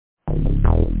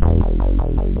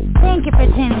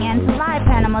tuning in to Live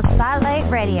Paranormal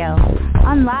Spotlight Radio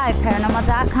on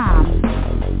liveparanormal.com.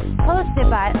 Hosted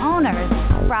by owners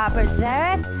Robert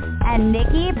Zarek and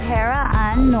Nikki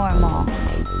Paranormal.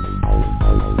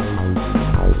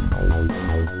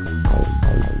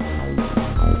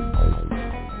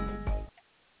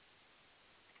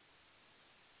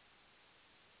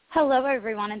 Hello,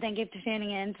 everyone, and thank you for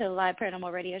tuning in to the Live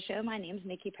Paranormal Radio Show. My name is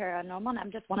Nikki Paranormal, and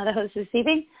I'm just one of the hosts this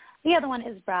evening. The other one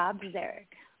is Rob Zarek.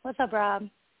 What's up, Rob?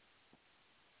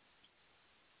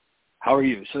 How are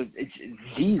you? So it's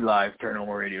the Live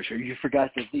Paranormal Radio Show. You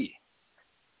forgot the "the."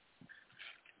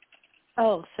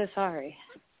 Oh, so sorry.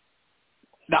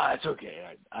 No, it's okay.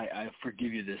 I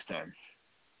forgive you this time.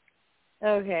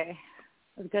 Okay.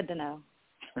 It's good to know.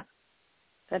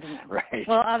 Good to know. Right.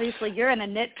 Well, obviously, you're in a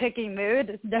nitpicking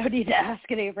mood. There's no need to ask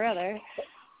any further.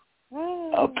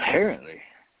 Apparently.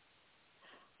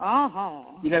 Uh-huh.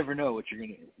 You never know what you're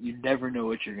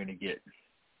gonna get.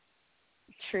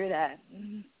 True that.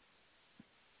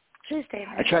 True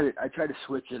statement. I try to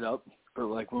switch it up, but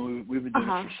like when we've been doing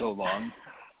it for so long,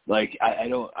 like I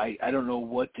don't know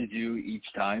what to do each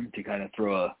time to kind of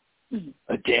throw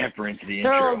a damper into the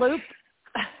throw intro. a loop.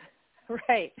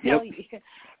 Right. Yep.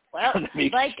 Well,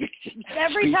 like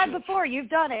every time before, you've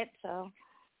done it, so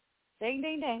ding,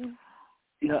 ding, ding.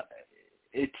 You know,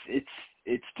 it's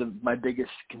my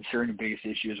biggest concern and biggest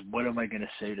issue is what am I going to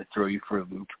say to throw you for a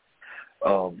loop?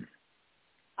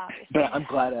 But I'm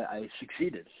glad I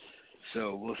succeeded.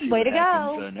 So we'll see what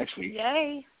happens next week.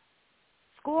 Yay.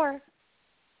 Score.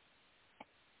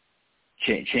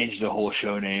 Change the whole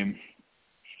show name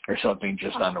or something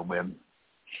just on a whim.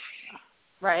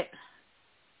 Right.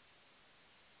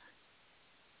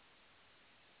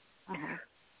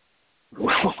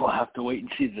 We'll have to wait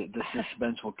and see. The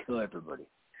suspense will kill everybody.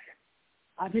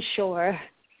 I'm sure.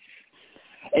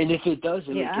 And if it does,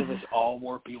 it will give us all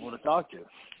more people to talk to.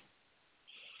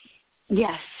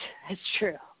 Yes, it's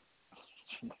true.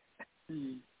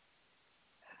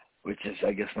 Which is,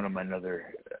 I guess, one of my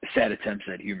other sad attempts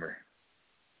at humor.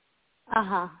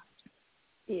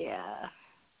 Yeah.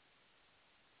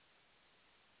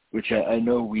 Which I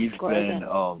know we've been,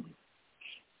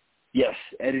 yes,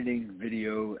 editing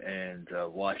video and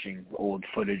watching old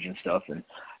footage and stuff. And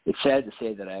it's sad to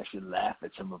say that I actually laugh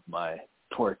at some of my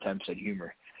poor attempts at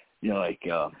humor. You know, like...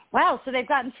 wow, so they've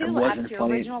gotten two laughs. Your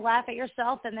funny. original laugh at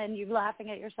yourself and then you laughing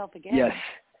at yourself again. Yes.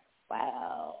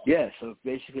 Wow. Yeah, so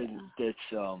basically it's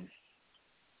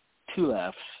two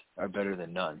laughs are better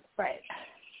than none. Right.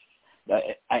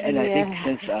 I think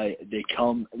since they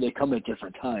come at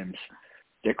different times,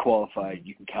 they're qualified.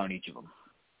 You can count each of them.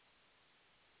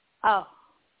 Oh,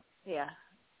 yeah.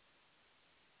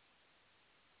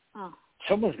 Oh.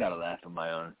 Someone's got to laugh at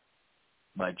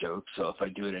my joke. So if I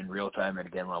do it in real time and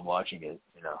again when I'm watching it,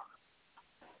 you know,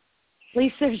 at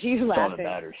least there's you laughing. All that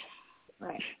matters.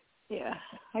 Right. Yeah,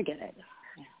 I get it.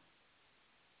 Yeah.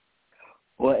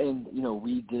 Well, and you know,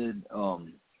 we've done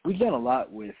a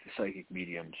lot with psychic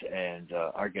mediums, and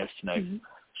our guest tonight,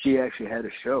 she actually had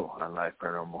a show on Live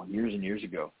Paranormal years and years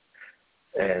ago,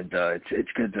 and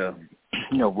it's good to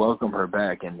welcome her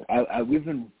back. And I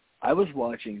was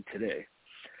watching today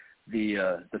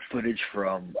the footage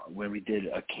from when we did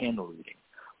a candle reading,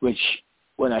 which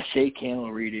when I say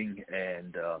candle reading,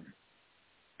 and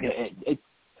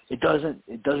it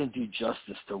doesn't do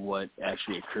justice to what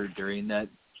actually occurred during that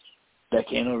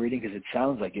candle reading, because it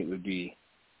sounds like it would be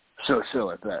so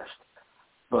at best.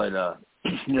 But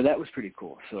that was pretty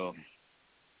cool. So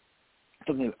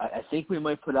something I think we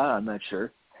might put out. I'm not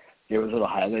sure. There was little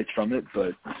highlights from it,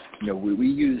 but we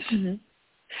use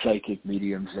psychic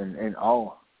mediums in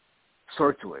all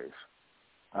sorts of ways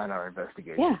on our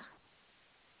investigations. Yeah.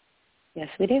 Yes,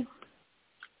 we do.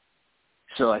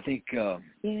 So I think I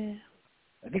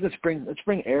think let's bring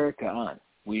Ericka on.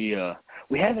 We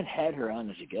haven't had her on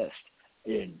as a guest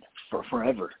for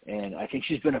forever, and I think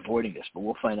she's been avoiding us, but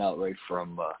we'll find out right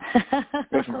from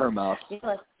her mouth. Yeah,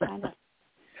 let's find out.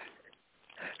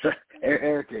 So,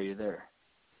 Ericka, are you there?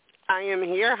 I am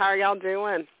here. How are y'all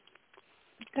doing?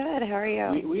 Good. How are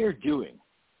you? We are doing.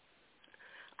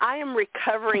 I am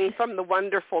recovering from the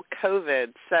wonderful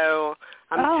COVID, so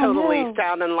I'm totally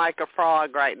sounding like a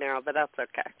frog right now, but that's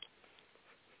okay.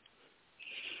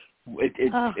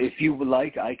 If you would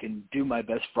like, I can do my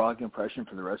best frog impression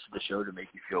for the rest of the show to make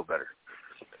you feel better.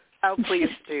 Oh, please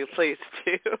do. Please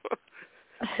do.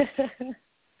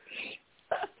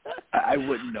 I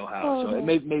wouldn't know how, so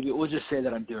maybe we'll just say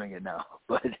that I'm doing it now.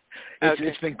 But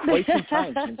it's been quite some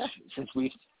time since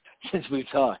we've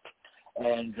talked,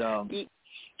 and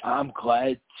I'm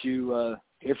glad to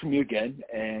hear from you again.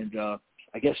 And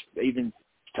I guess even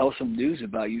tell some news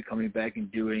about you coming back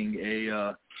and doing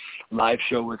a live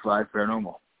show with Live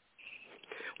Paranormal.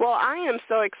 Well, I am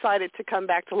so excited to come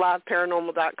back to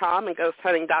liveparanormal.com and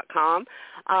ghosthunting.com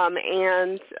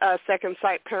and Second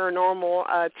Sight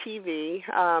Paranormal TV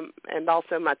and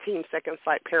also my team, Second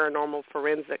Sight Paranormal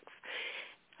Forensics.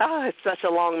 Oh, it's such a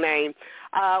long name.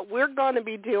 We're going to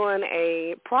be doing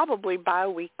a probably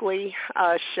bi-weekly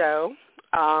show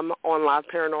on Live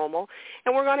Paranormal,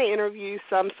 and we're going to interview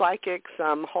some psychics,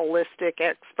 some holistic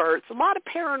experts, a lot of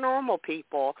paranormal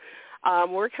people.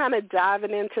 We're kind of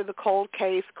diving into the cold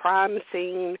case, crime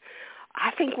scene.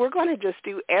 I think we're going to just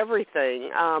do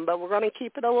everything, but we're going to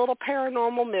keep it a little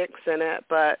paranormal mix in it.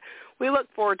 But we look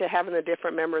forward to having the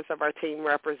different members of our team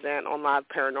represent on Live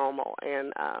Paranormal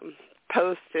and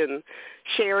post and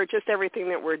share just everything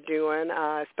that we're doing,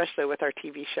 especially with our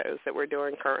TV shows that we're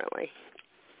doing currently.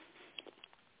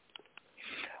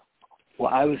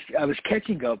 Well, I was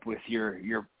catching up with your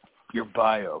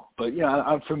bio, but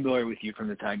I'm familiar with you from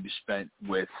the time you spent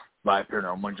with Live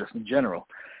Paranormal just in general,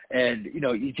 and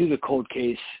you do the cold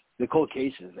cases,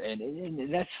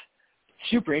 and that's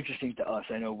super interesting to us.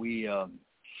 I know we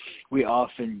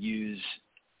often use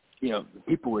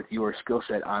people with your skill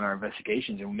set on our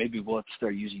investigations, and maybe we'll have to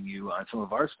start using you on some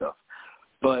of our stuff.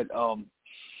 But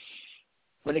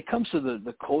when it comes to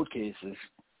the cold cases,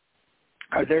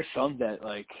 are there some that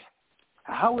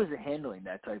how is it handling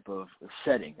that type of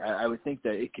setting? I would think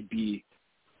that it could be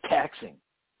taxing,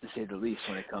 to say the least,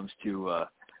 when it comes to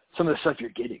some of the stuff you're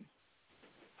getting.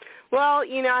 Well,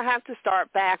 I have to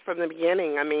start back from the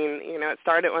beginning. I mean, it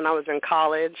started when I was in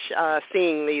college,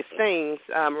 seeing these things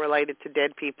related to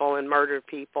dead people and murdered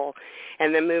people,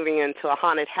 and then moving into a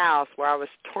haunted house where I was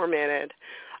tormented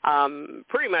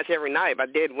pretty much every night by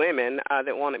dead women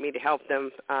that wanted me to help them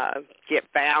get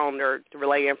found or to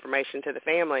relay information to the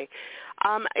family.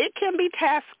 It can be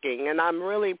tasking, and I'm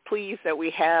really pleased that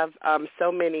we have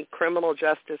so many criminal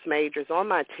justice majors on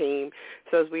my team.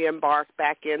 So as we embark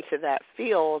back into that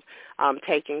field,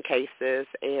 taking cases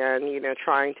and,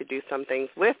 trying to do some things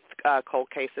with cold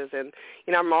cases. And,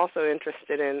 I'm also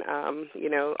interested in,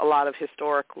 a lot of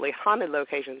historically haunted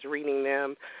locations, reading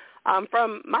them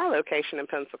from my location in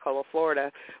Pensacola,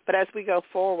 Florida. But as we go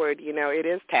forward, it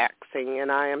is taxing,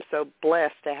 and I am so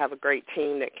blessed to have a great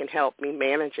team that can help me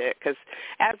manage it. Because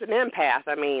as an empath,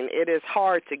 I mean, it is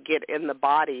hard to get in the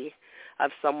body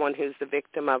of someone who's the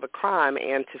victim of a crime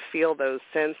and to feel those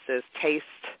senses, taste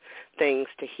things,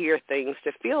 to hear things,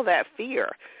 to feel that fear.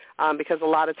 Because a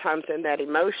lot of times in that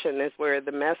emotion is where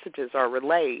the messages are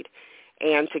relayed.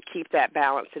 And to keep that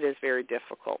balance, it is very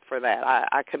difficult for that.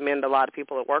 I commend a lot of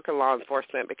people that work in law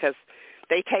enforcement because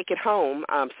they take it home.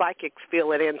 Psychics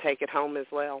feel it and take it home as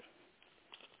well.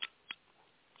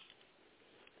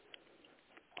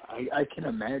 I can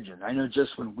imagine. I know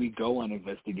just when we go on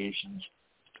investigations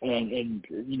and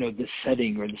the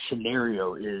setting or the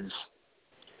scenario is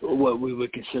what we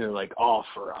would consider off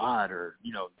or odd or,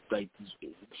 it's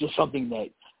just something that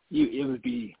it would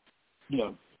be,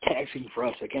 taxing for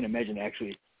us. I can't imagine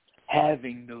actually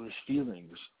having those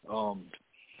feelings of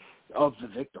the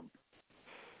victim.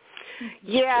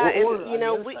 Yeah, or and on the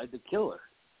other side, the killer.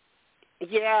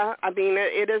 Yeah, I mean,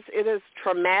 it is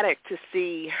traumatic to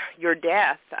see your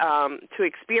death, to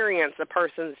experience a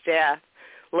person's death.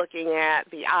 Looking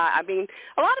at the eye. I mean,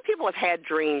 a lot of people have had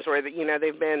dreams where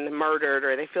they've been murdered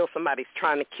or they feel somebody's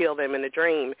trying to kill them in a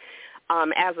dream.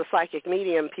 As a psychic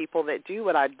medium, people that do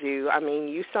what I do, I mean,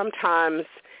 you sometimes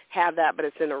have that, but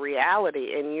it's in a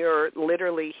reality, and you're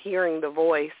literally hearing the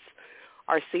voice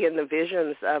or seeing the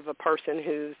visions of a person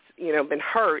who's, been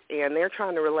hurt, and they're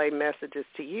trying to relay messages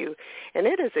to you. And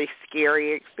it is a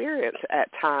scary experience at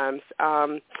times,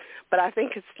 but I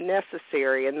think it's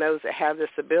necessary, and those that have this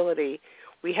ability,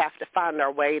 we have to find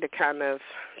our way to kind of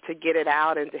to get it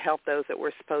out and to help those that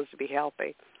we're supposed to be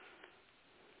helping.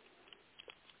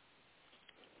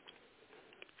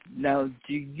 Now,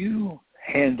 do you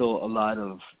handle a lot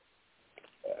of,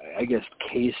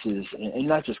 cases, and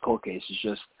not just cold cases,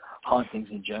 just hauntings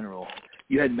in general?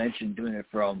 You had mentioned doing it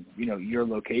from, your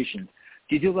location.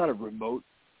 Do you do a lot of remote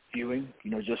viewing,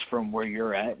 just from where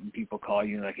you're at, and people call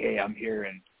you like, hey, I'm here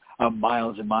and I'm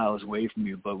miles and miles away from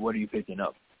you, but what are you picking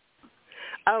up?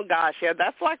 Oh, gosh, yeah,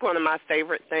 that's one of my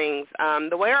favorite things.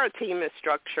 The way our team is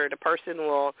structured, a person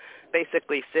will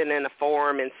basically send in a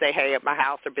form and say, hey, my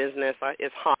house or business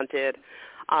is haunted.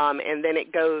 And then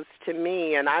it goes to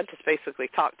me, and I just basically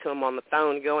talk to them on the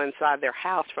phone, go inside their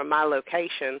house from my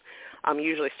location,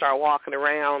 usually start walking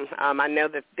around. I know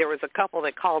that there was a couple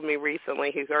that called me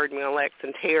recently who heard me on Lex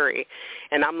and Terry,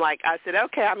 and I said,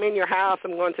 okay, I'm in your house.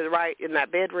 I'm going to the right in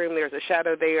that bedroom. There's a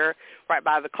shadow there right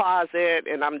by the closet,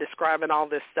 and I'm describing all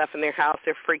this stuff in their house.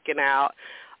 They're freaking out.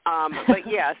 But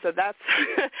yeah, so that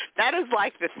is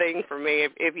like the thing for me.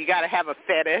 If you got to have a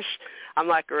fetish, I'm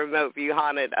like a remote view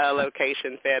haunted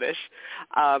location fetish.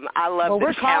 I love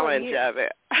the challenge of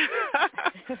it.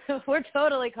 We're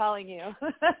totally calling you.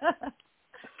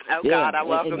 Oh God, I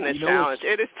welcome the challenge.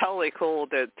 It is totally cool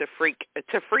to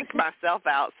freak myself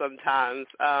out sometimes.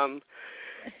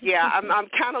 Yeah, I'm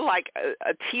kind of like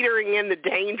a teetering in the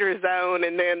danger zone,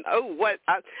 and then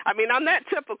I'm that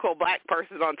typical black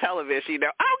person on television,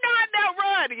 oh God, no,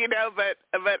 run,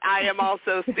 but I am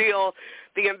also still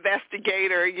the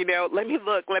investigator, let me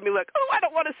look, oh, I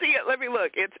don't want to see it, let me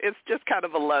look. It's just kind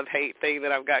of a love-hate thing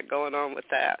that I've got going on with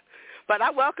that. But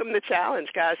I welcome the challenge,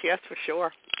 guys, yes, for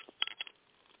sure.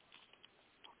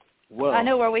 Well, I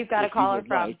know where we've got a caller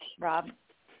from, Rob.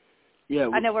 Yeah,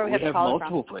 I know where we have a caller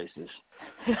multiple places.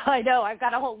 I know. I've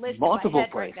got a whole list multiple in my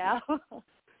head places. right now.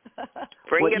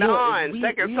 Bring it on.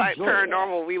 Second Sight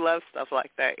Paranormal, we love stuff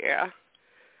like that, yeah.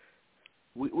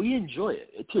 We enjoy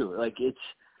it, too. Like, it's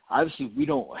obviously we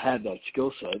don't have that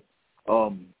skill set,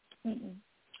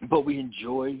 but we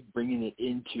enjoy bringing it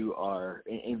into our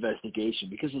investigation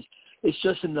because it's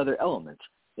just another element.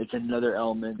 It's another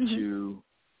element to,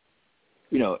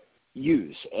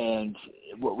 use. And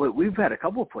we've had a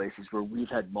couple of places where we've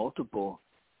had multiple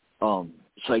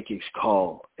psychics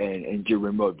call and do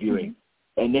remote viewing,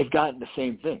 and they've gotten the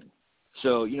same thing.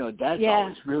 So, that's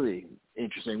always really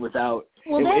interesting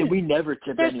and we never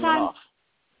tip anyone off.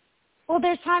 Well,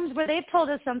 there's times where they've told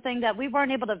us something that we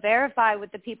weren't able to verify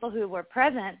with the people who were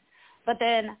present, but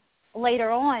then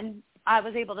later on, I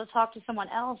was able to talk to someone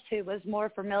else who was more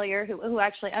familiar, who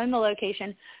actually owned the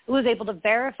location, who was able to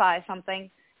verify something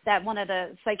that one of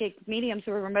the psychic mediums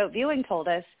who were remote viewing told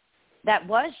us that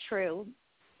was true.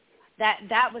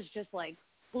 That was just like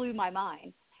blew my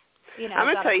mind. I'm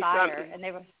gonna tell you something. And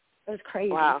it was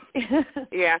crazy. Wow.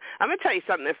 Yeah, I'm gonna tell you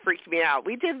something that freaked me out.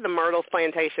 We did the Myrtles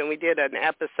Plantation. We did an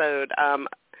episode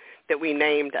that we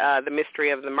named The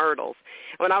Mystery of the Myrtles.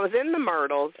 When I was in the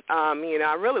Myrtles,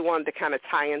 I really wanted to kind of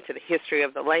tie into the history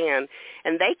of the land,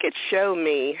 and they could show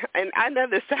me, and I know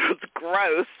this sounds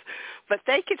gross, but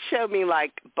they could show me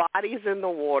like bodies in the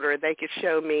water. They could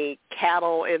show me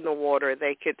cattle in the water.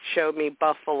 They could show me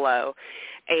buffalo.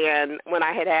 And when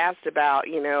I had asked about,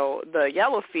 the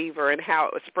yellow fever and how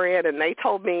it was spread, and they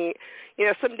told me,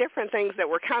 some different things that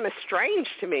were kind of strange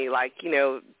to me, like,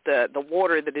 the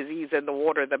water, the disease in the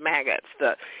water, the maggots,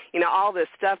 all this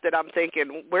stuff that I'm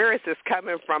thinking, where is this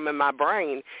coming from in my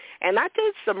brain? And I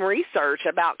did some research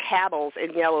about cattle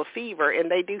and yellow fever, and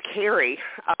they do carry,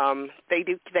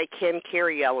 they can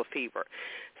carry yellow fever.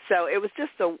 So it was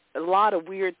just a lot of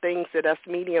weird things that us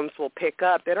mediums will pick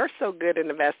up that are so good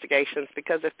in investigations,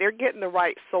 because if they're getting the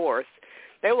right source,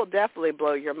 they will definitely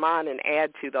blow your mind and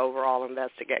add to the overall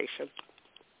investigation.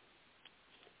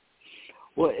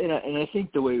 Well, and I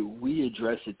think the way we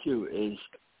address it, too, is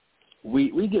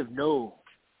we give no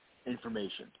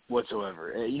information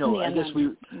whatsoever. I guess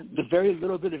the very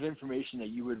little bit of information that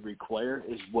you would require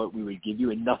is what we would give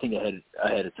you, and nothing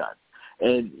ahead of time.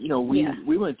 And,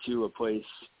 we went to a place,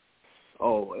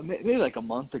 maybe like a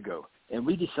month ago, and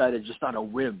we decided just on a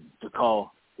whim to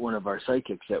call one of our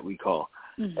psychics that we call.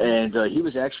 And he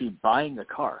was actually buying a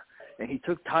car, and he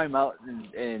took time out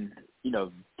and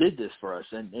did this for us.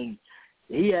 And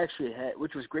he actually had,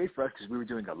 which was great for us because we were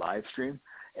doing a live stream,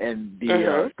 and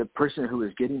the person who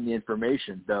was getting the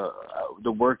information,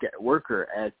 the worker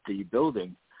at the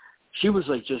building, she was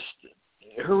like, just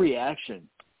her reaction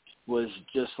was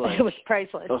just like it was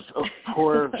priceless, of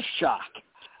poor shock.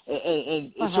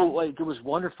 And so like it was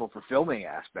wonderful for filming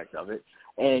aspect of it,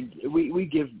 and we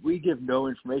give no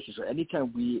information. So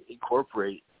anytime we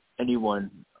incorporate anyone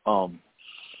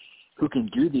who can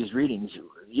do these readings,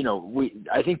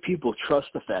 I think people trust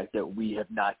the fact that we have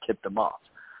not tipped them off.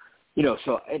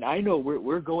 So, and I know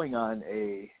we're going on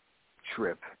a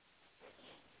trip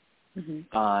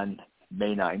on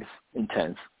May 9th and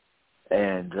 10th,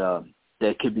 and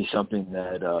that could be something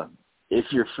that if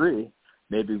you're free,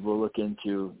 maybe we'll look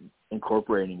into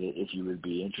incorporating it. If you would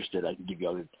be interested, I can give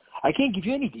you I can't give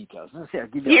you any details. I'll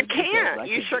give you can't.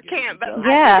 You sure can't. But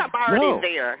yeah. I think I'm already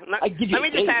there. Let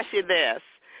me just ask you this.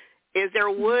 Is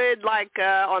there wood like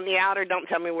on the outer? Don't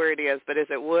tell me where it is, but is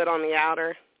it wood on the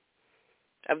outer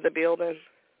of the building?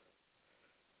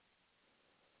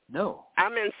 No.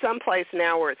 I'm in some place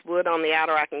now where it's wood on the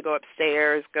outer. I can go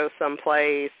upstairs, go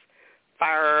someplace,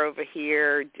 fire over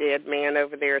here, dead man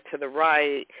over there to the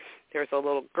right. There's a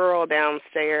little girl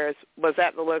downstairs. Was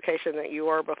that the location that you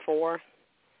were before?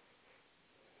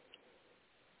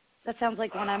 That sounds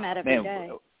like one I'm at every day.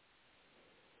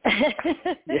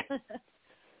 Yeah.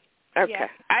 Okay. Yeah.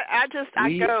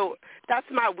 I go, that's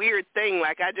my weird thing.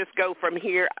 Like, I just go from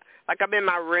here. Like, I'm in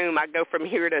my room. I go from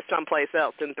here to someplace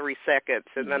else in 3 seconds,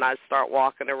 and then I start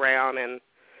walking around, and,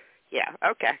 yeah,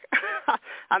 okay.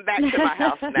 I'm back to my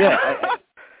house now.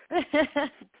 Yeah.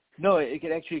 No, it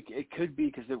could be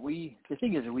because the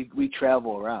thing is we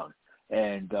travel around,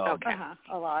 and okay.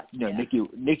 A lot. You know, yeah.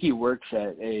 Nikki works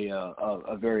at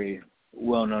a very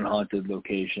well-known haunted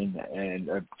location, and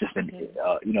just an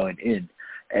inn,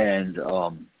 and you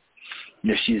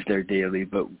know, she's there daily.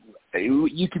 But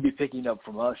you could be picking up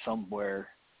from us somewhere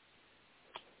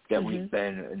that we've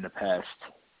been in the past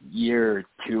year or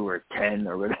 2 or 10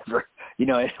 or whatever. You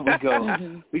know,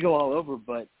 we go all over.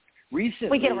 But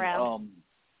recently, we get around.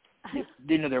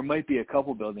 You know, there might be a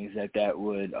couple buildings that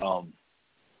would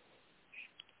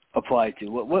apply to.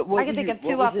 What I can think of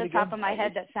 2 off the top of my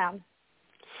head that sound.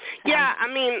 Yeah, I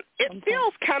mean, it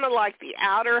feels kind of like the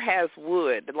outer has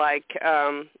wood, like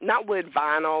not wood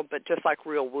vinyl, but just like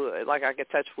real wood. Like I could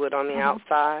touch wood on the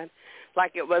outside.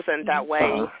 Like it wasn't that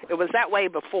way. It was that way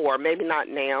before. Maybe not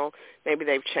now. Maybe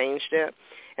they've changed it.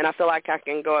 And I feel like I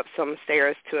can go up some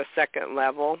stairs to a second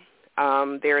level.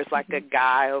 There's like a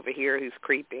guy over here who's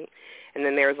creepy. And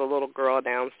then there's a little girl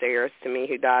downstairs to me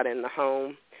who died in the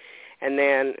home. And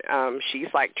then she's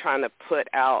like trying to put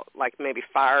out like maybe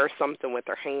fire or something with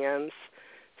her hands.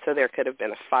 So there could have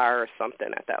been a fire or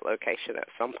something at that location at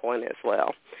some point as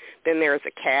well. Then there's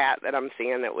a cat that I'm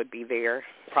seeing that would be there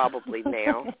probably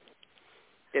now.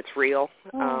 It's real.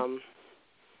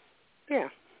 Yeah.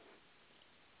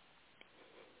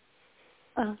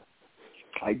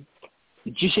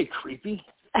 Did you say creepy?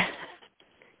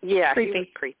 Yeah, creepy. He was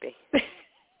creepy.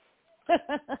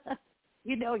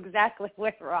 You know exactly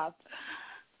where, Rob.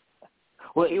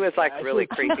 Well, he was like really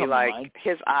creepy. Like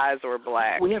his eyes were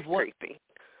black. We have one, creepy.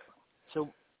 So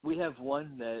we have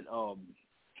one that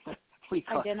we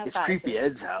call it's Identifies Creepy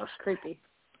Ed's house. Creepy.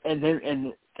 And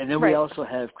then we also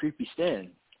have Creepy Stan.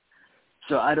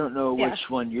 So I don't know which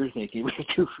one you're thinking.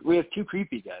 We have two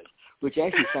creepy guys, which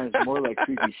actually sounds more like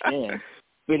Creepy Stan,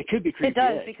 but it could be Creepy It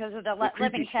does Ed. because of the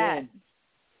living cat.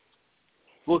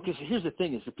 Well, because here's the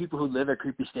thing: is the people who live at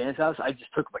Creepy Stan's house, I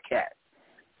just took them a cat.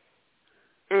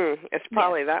 It's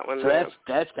probably that one. So that's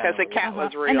because the cat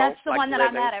was real, and that's the like one that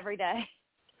living. I'm at every day.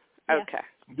 Okay.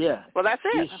 Yeah. Well, that's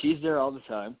it. She's there all the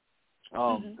time.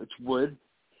 It's wood.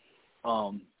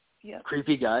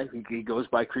 Creepy guy. He goes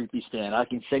by Creepy Stan. I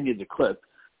can send you the clip.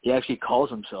 He actually calls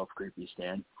himself Creepy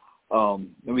Stan.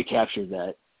 And we captured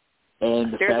that.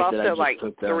 And the There's fact that I also just like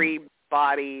took them, 3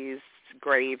 bodies,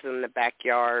 graves in the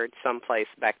backyard, someplace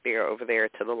back there, over there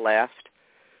to the left.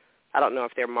 I don't know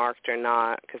if they're marked or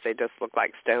not because they just look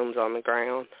like stones on the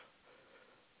ground.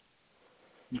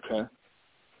 Okay.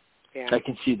 Yeah. I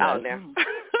can see that. Oh, yeah.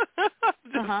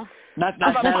 Not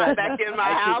I'm back in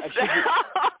my house.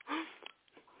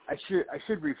 I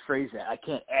should rephrase that. I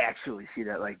can't actually see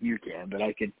that like you can, but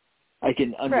I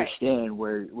can understand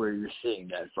where you're seeing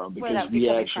that from because we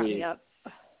actually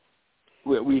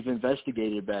we've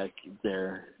investigated back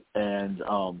there and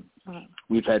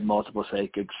we've had multiple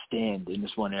psychics stand in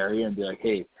this one area and be like,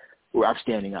 hey, I'm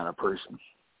standing on a person.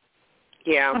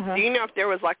 Yeah. Do you know if there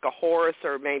was like a horse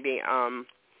or maybe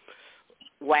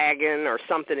wagon or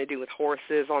something to do with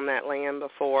horses on that land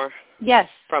before? Yes.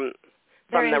 From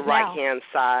the right-hand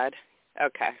side.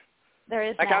 Okay. There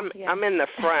is like now, I'm in the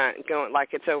front going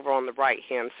like it's over on the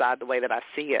right-hand side the way that I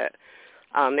see it.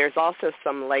 There's also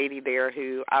some lady there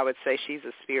who I would say she's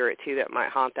a spirit too that might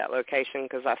haunt that location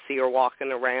because I see her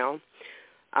walking around.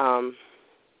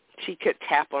 She could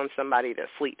tap on somebody that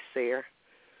sleeps there.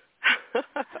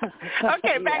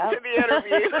 Okay, back to the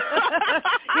interview.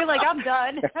 You're like, I'm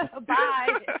done. Bye.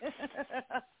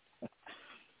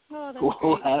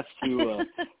 We'll have to,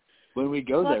 when we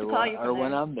go there, or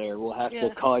when I'm there, we'll have to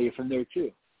call you from there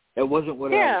too. It wasn't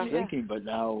what I was thinking, but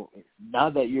now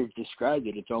that you've described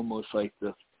it, it's almost like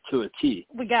to a T.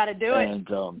 We got to do it. And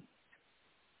well,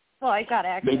 I got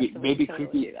access. Maybe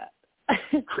creepy.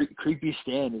 Creepy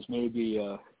Stan is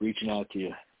maybe reaching out to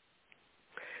you.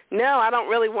 No, I don't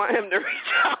really want him to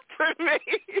reach out to me.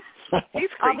 He's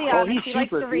creepy. I'll be honest. He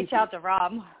likes to reach out to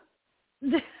Rob.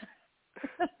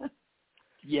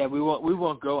 Yeah, we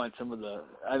won't go on some of the.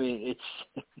 I mean,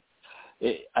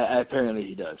 apparently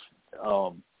he does.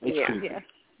 It's creepy.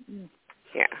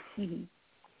 Yeah.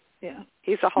 Yeah.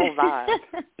 He's a whole vibe.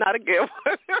 Not a good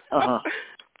one. Uh-huh.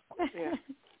 Yeah.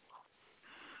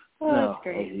 Oh, No, that's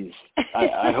great.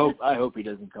 I hope he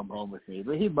doesn't come home with me,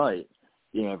 but he might.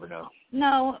 You never know.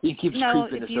 No, he keeps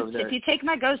creeping us over there. If you take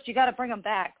my ghost, you got to bring him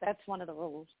back. That's one of the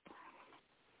rules.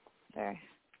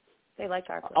 They like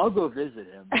our place. I'll go visit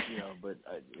him, but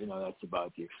that's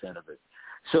about the extent of it.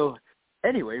 So,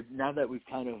 anyway, now that we've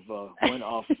kind of went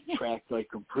off track like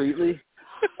completely,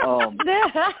 but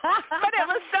it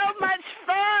was so much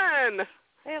fun.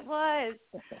 It was.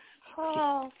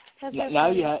 Oh, that's so now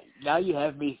funny. you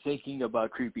have me thinking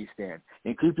about Creepy Stan,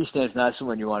 and Creepy Stan's not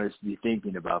someone you want us to be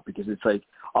thinking about because it's like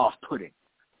off-putting.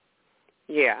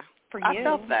 Yeah, I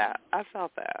felt that.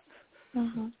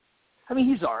 Mm-hmm. I mean,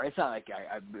 he's all right. It's not like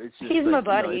it's just he's like, my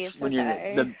buddy. It's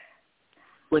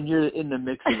when you're in the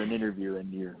mix of an interview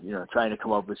and you're trying to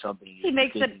come up with something. He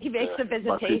makes a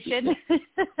visitation.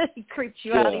 He creeps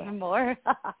you out even more.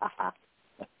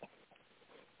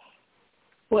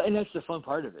 Well, and that's the fun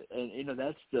part of it, and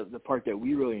that's the part that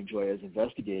we really enjoy as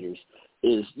investigators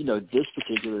is this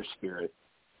particular spirit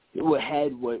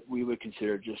had what we would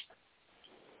consider just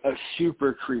a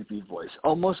super creepy voice,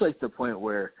 almost like the point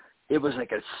where it was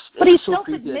like but he's so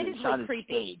creepy that self-admittedly it sounded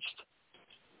creepy. staged.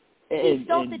 He's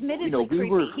self-admittedly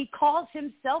creepy. He calls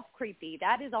himself creepy.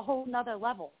 That is a whole nother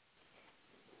level.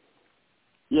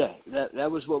 Yeah,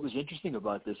 that was what was interesting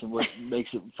about this, and what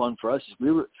makes it fun for us is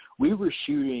we were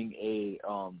shooting a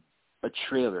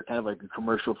trailer, kind of like a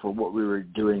commercial for what we were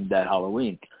doing that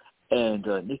Halloween, and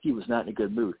Nikki was not in a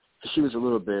good mood. So she was a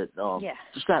little bit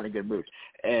just not in a good mood,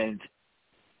 and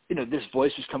this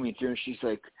voice was coming through, and she's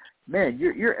like, "Man,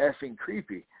 you're effing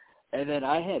creepy." And then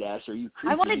I had asked, "Are you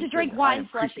creepy?" I wanted to drink wine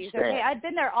slushies. Okay, I'd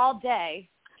been there all day.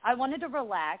 I wanted to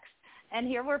relax. And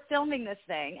here we're filming this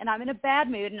thing, and I'm in a bad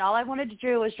mood, and all I wanted to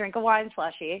do was drink a wine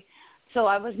slushie, so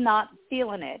I was not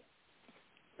feeling it.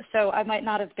 So I might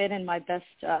not have been in my best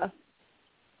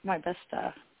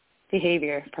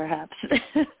behavior, perhaps.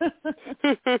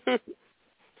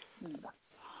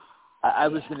 I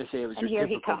was going to say it was your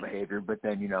typical behavior, but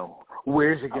then,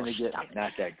 where's it going to get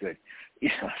not that good?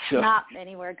 So, not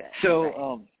anywhere good.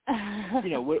 So,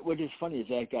 right. What is funny is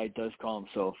that guy does call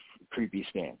himself Creepy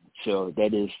Stan. So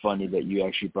that is funny that you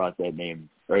actually brought that name,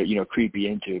 or, Creepy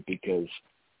into it, because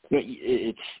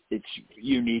it's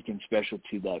unique and special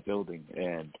to that building.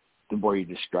 And the more you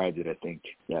described it, I think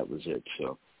that was it.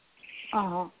 So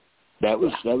that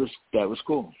was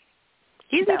cool.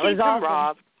 You can keep him,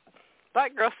 Rob.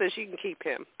 That girl says you can keep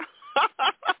him.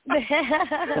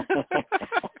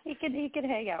 He can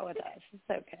hang out with us. It's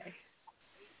okay.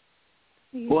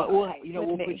 We'll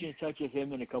put you in touch with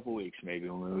him in a couple of weeks, maybe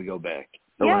when we go back.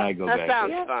 Or when I go back.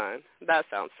 That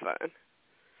sounds fun.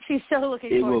 She's so looking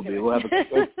forward to it. It will be.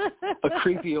 We'll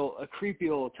have a creepy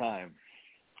old time.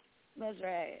 That's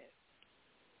right.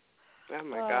 Oh,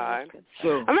 my God.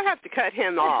 So, I'm going to have to cut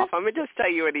him off. I'm going to just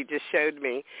tell you what he just showed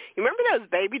me. You remember those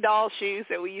baby doll shoes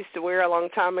that we used to wear a long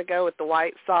time ago with the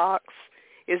white socks?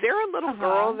 Is there a little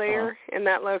girl there in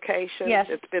that location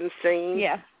that's been seen?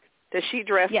 Yeah. Does she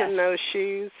dress in those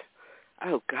shoes?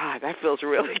 Oh, God, that feels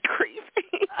really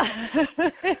creepy.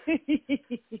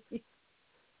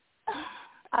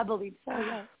 I believe so,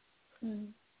 yeah. Mm.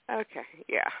 Okay,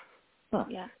 yeah. Huh.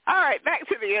 Yeah. All right, back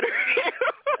to the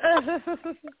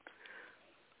interview.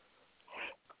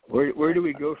 Where do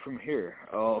we go from here?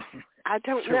 Oh, I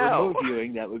don't know. Remote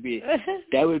viewing, that would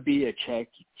be a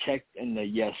check in the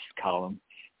yes column.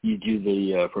 You do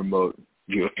the remote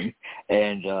viewing,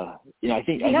 and I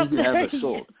think you have us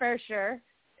sold for sure.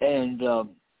 And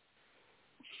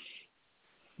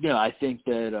I think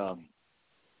that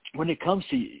when it comes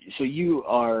to you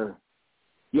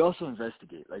also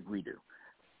investigate like we do,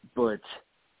 but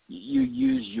you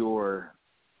use your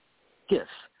gifts.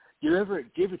 Do you ever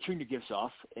turn your gifts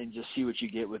off and just see what you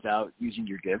get without using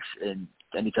your gifts in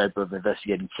any type of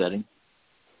investigating setting?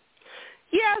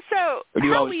 Yeah, so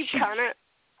how we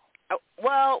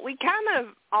we kind of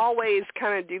always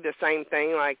kind of do the same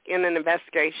thing. Like in an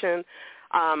investigation,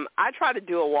 I try to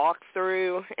do a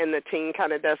walkthrough, and the team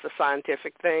kind of does the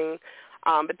scientific thing.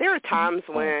 But there are times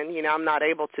when, I'm not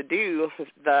able to do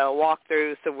the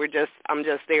walkthrough, so I'm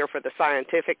just there for the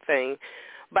scientific thing.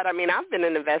 But, I mean, I've been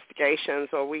in investigations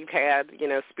where we've had,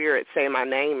 spirits say my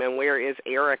name and where is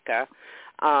Ericka.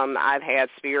 I've had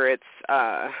spirits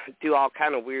do all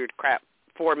kind of weird crap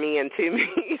for me and to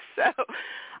me. So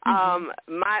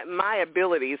my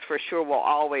abilities for sure will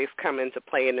always come into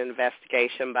play in an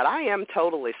investigation. But I am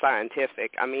totally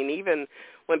scientific. I mean, even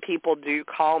when people do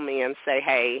call me and say,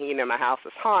 hey, my house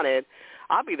is haunted,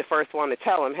 I'll be the first one to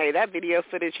tell them, hey, that video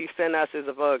footage you sent us is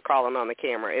a bug crawling on the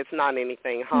camera. It's not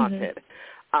anything haunted.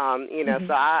 You know,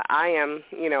 so I am,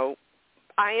 you know,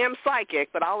 I am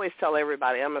psychic, but I always tell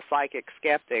everybody I'm a psychic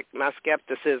skeptic. My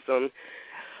skepticism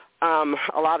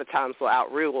a lot of times will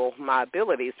outrule my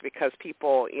abilities because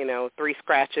people, you know, 3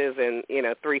 scratches and, you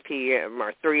know, 3 p.m.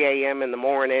 or 3 a.m. in the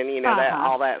morning, you know, that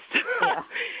all that stuff. Yeah.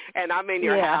 And I'm in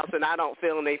your house and I don't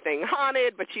feel anything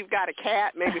haunted, but you've got a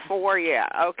cat, maybe 4. Yeah,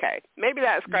 okay. Maybe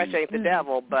that scratch ain't the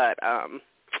devil, but,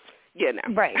 you know.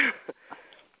 Right.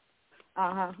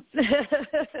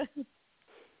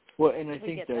 Well, and I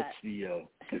think that's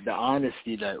the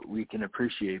honesty that we can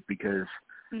appreciate because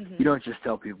you don't just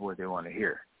tell people what they want to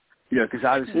hear. You know, because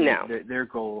obviously their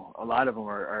goal, a lot of them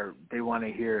are they want to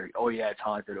hear, oh, yeah, it's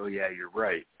haunted, oh, yeah, you're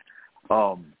right.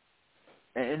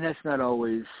 And that's not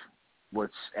always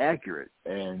what's accurate.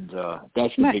 And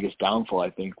that's the biggest downfall, I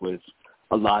think, with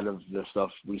a lot of the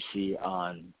stuff we see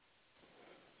on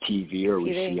TV or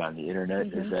we see on the Internet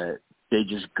is that they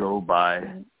just go by,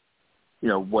 you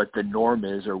know, what the norm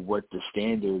is or what the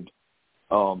standard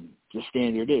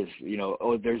is. You know,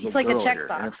 oh, there's a girl here.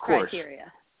 And of course,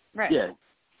 criteria. Right. Yeah.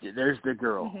 There's the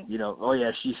girl, you know, oh, yeah,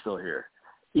 she's still here.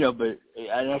 You know, but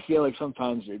and I feel like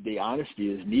sometimes the honesty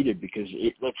is needed because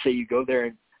let's say you go there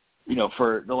and, you know,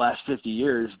 for the last 50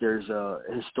 years, there's a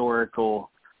historical,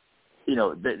 you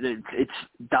know, it's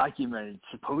documented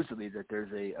supposedly that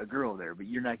there's a girl there, but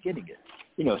you're not getting it.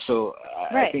 You know, so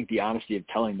I think the honesty of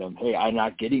telling them, hey, I'm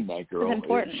not getting that girl is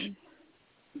important.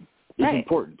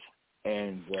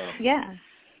 And,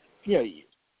 you know,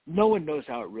 no one knows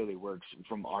how it really works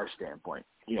from our standpoint.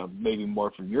 You know, maybe more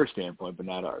from your standpoint, but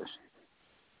not ours.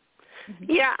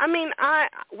 Yeah, I mean,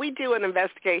 we do an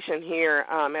investigation here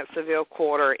at Seville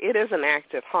Quarter. It is an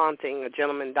active haunting. A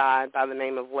gentleman died by the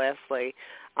name of Leslie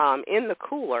in the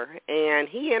cooler, and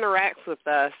he interacts with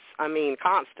us, I mean,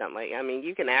 constantly. I mean,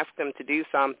 you can ask him to do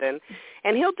something,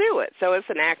 and he'll do it. So it's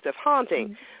an active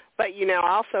haunting. But, you know,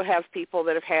 I also have people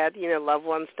that have had, you know, loved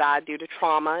ones die due to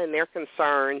trauma, and they're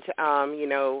concerned, you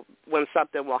know, when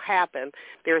something will happen.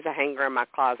 There's a hanger in my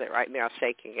closet right now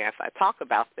shaking as I talk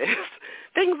about this.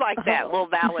 Things like that, little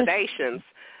validations.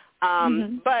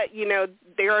 But, you know,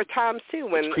 there are times, too,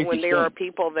 when there are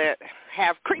people that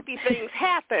have creepy things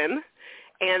happen,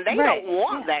 and they don't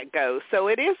want that ghost. So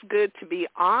it is good to be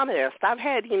honest. I've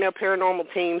had, you know,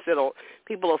 paranormal teams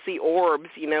people will see orbs,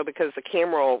 you know, because the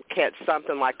camera will catch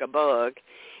something like a bug.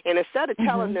 And instead of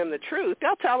telling them the truth,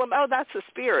 they'll tell them, oh, that's a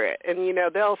spirit. And, you know,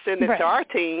 they'll send it to our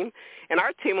team, and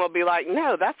our team will be like,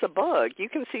 no, that's a bug. You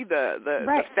can see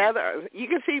the feather. You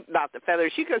can see, not the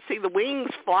feathers, you can see the wings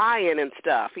flying and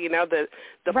stuff. You know, the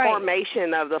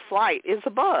formation of the flight is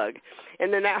a bug.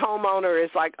 And then that homeowner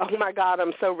is like, oh, my God,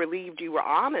 I'm so relieved you were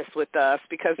honest with us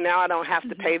because now I don't have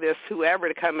to pay this whoever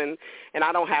to come in, and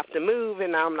I don't have to move,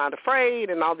 and I'm not afraid,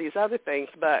 and all these other things.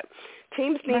 But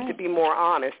teams need to be more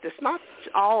honest. It's not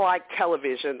all like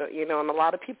television, you know, and a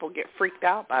lot of people get freaked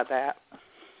out by that.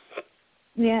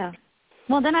 Yeah.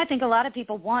 Well, then I think a lot of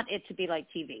people want it to be like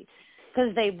TV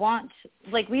because they want,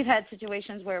 like we've had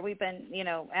situations where we've been, you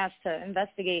know, asked to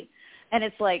investigate, and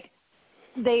it's like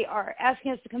they are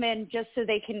asking us to come in just so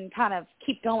they can kind of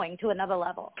keep going to another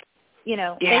level. You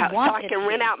know, they want so I can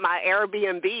rent out my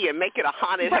Airbnb and make it a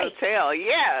haunted hotel.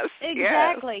 Yes,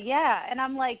 exactly. Yeah, and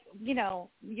I'm like, you know,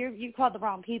 you called the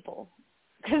wrong people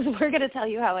because we're going to tell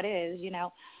you how it is. You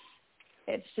know,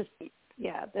 it's just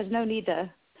there's no need to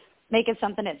make it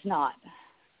something it's not.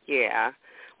 Yeah,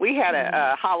 we had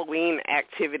a Halloween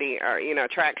activity or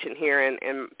attraction here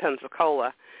in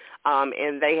Pensacola.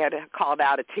 And they had called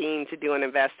out a team to do an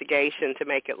investigation to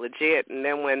make it legit. And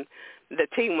then when the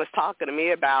team was talking to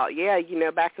me about,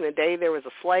 back in the day there was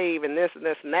a slave and this and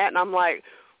this and that, and I'm like,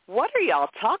 what are y'all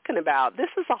talking about? This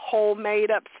is a whole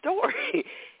made-up story.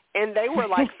 And they were,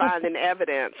 like, finding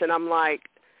evidence. And I'm like,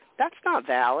 that's not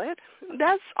valid.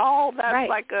 That's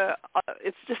like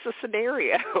it's just a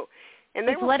scenario. And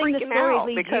they were freaking out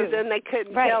because then they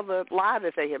couldn't tell the lie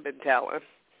that they had been telling.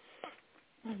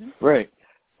 Right.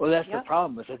 Well, that's the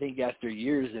problem. Is I think after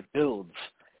years it builds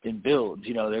and builds.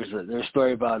 You know, there's a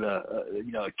story about a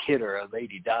kid or a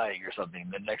lady dying or something.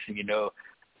 The next thing you know,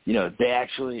 they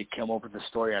actually come up with a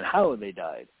story on how they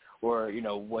died, or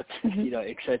what,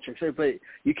 et cetera, et cetera. But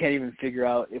you can't even figure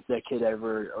out if that kid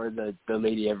ever or the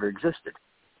lady ever existed.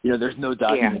 There's no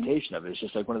documentation of it. It's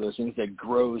just like one of those things that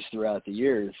grows throughout the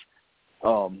years.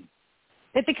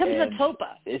 It becomes a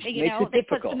topa. They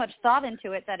put so much thought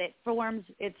into it that it forms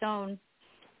its own.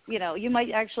 You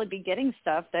might actually be getting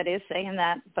stuff that is saying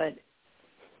that, but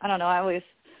I don't know. I always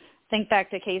think back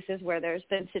to cases where there's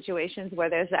been situations where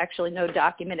there's actually no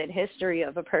documented history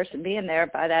of a person being there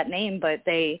by that name, but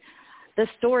the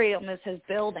story almost has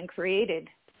built and created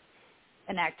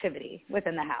an activity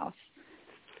within the house.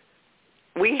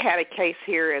 we had a case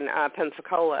here in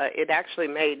Pensacola. It actually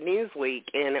made Newsweek,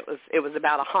 and it was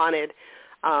about a haunted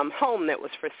home that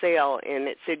was for sale, and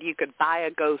it said you could buy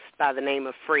a ghost by the name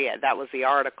of Fred. That was the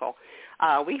article.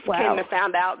 We came to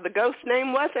find out the ghost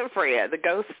name wasn't Fred. The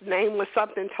ghost name was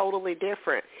something totally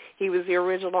different. He was the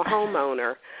original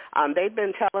homeowner. They've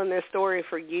been telling this story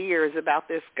for years about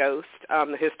this ghost,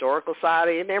 the Historical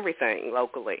Society and everything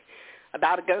locally,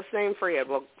 about a ghost named Fred.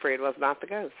 Well, Fred was not the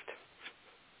ghost.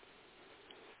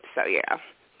 So, yeah,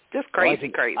 just crazy,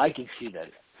 crazy. I can see that.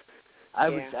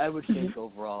 I would think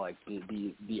overall, like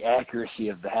the accuracy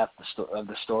of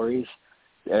the stories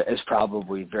is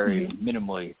probably very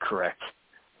minimally correct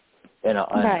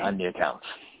on the accounts.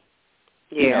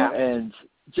 Yeah, you know, and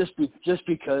just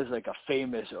because like a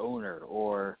famous owner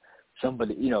or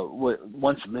somebody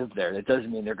once lived there, that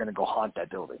doesn't mean they're going to go haunt that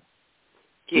building.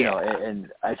 Yeah. You know,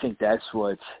 and I think that's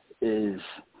what is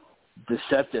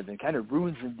deceptive and kind of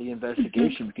ruins the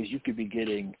investigation because you could be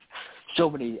getting so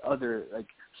many other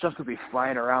stuff could be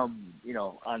flying around,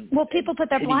 on. Well, people put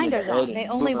their blinders on. They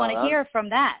only want to hear from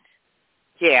that.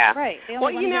 Yeah. Right. Well,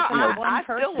 I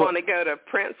still want to go to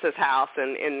Prince's house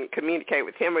and communicate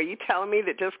with him. Are you telling me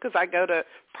that just because I go to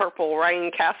Purple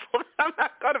Rain Castle, I'm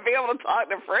not going to be able to talk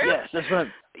to Prince? Yes,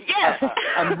 that's what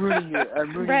I'm ruining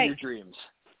your dreams.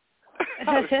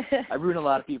 I ruin a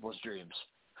lot of people's dreams.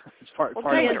 It's part of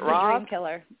it, Rob. Dream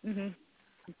killer.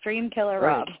 Dream killer,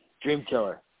 Rob. Dream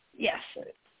killer. Yes.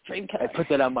 Dream killer. I put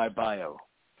that on my bio.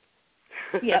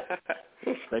 Yep.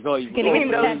 Like, oh, you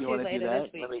want to do that?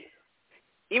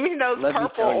 You mean those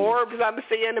purple orbs I'm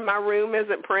seeing in my room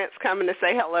isn't Prince coming to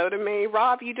say hello to me?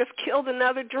 Rob, you just killed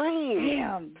another dream.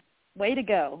 Damn. Way to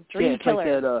go. Dream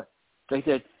killer. Like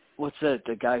that, what's that,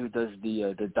 the guy who does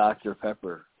the Dr.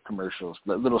 Pepper commercials,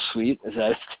 Little Sweet? Is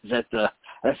that I've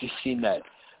actually seen that.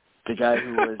 The guy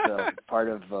who was part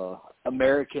of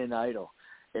American Idol,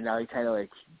 and now he kind of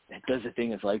does the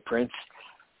thing that's like Prince.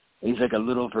 He's like a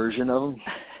little version of him.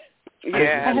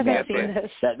 Yeah, I haven't seen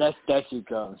this. That's who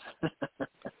comes.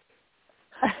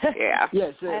 Yeah. Yeah.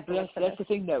 So that's the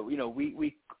thing that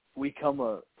we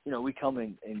come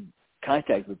in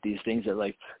contact with these things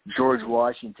that George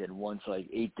Washington once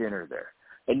ate dinner there.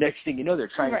 And next thing you know, they're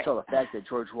trying to sell the fact that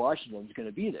George Washington's going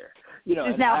to be there. He's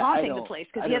now haunting the place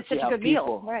because he had such a good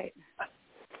meal. Right.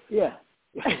 Yeah.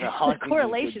 The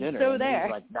correlation's so there.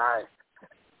 Nice.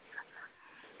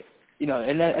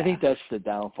 And I think that's the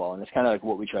downfall, and it's kind of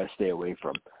what we try to stay away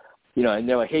from. And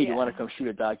they're like, hey, you want to come shoot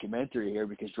a documentary here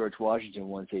because George Washington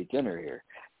once ate dinner here?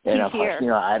 And I'm like,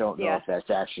 I don't know if that's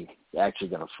actually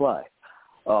going to fly.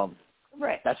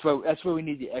 Right. That's why we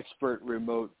need the expert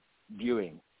remote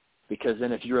viewing. Because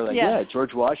then if you were like,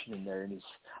 George Washington there, and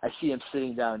I see him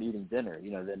sitting down eating dinner,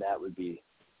 then that would be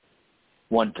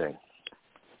one thing.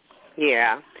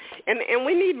 Yeah. And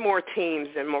we need more teams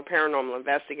and more paranormal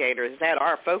investigators that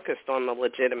are focused on the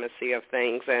legitimacy of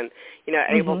things and,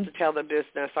 able to tell the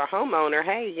business or homeowner,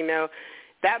 hey,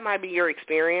 that might be your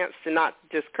experience, to not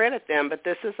discredit them, but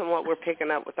this isn't what we're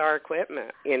picking up with our equipment,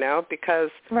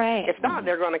 because if not,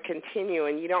 they're going to continue,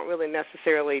 and you don't really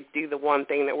necessarily do the one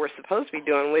thing that we're supposed to be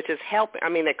doing, which is help. I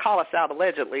mean, they call us out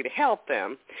allegedly to help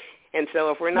them. And so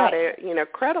if we're not,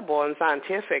 credible and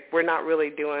scientific, we're not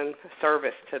really doing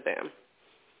service to them.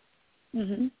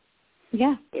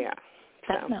 Yeah. Yeah.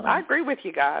 So definitely. I agree with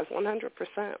you guys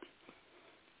 100%.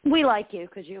 We like you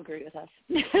because you agree with us.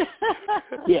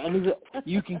 Yeah, and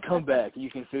you can come back.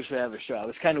 You can officially have a show. I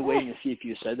was kind of waiting to see if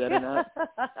you said that or not.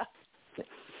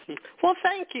 Well,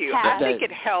 thank you. I think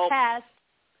it helps.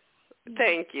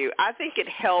 Thank you. I think it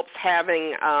helps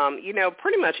having,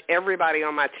 pretty much everybody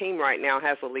on my team right now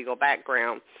has a legal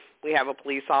background. We have a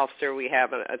police officer. We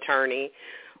have an attorney.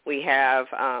 We have,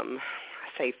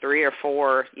 3 or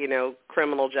 4,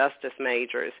 criminal justice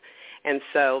majors. And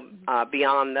so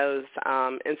beyond those,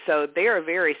 and so they're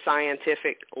very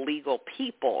scientific legal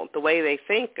people. The way they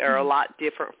think are a lot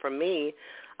different from me,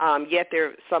 yet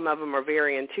some of them are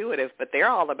very intuitive, but they're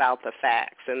all about the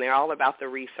facts, and they're all about the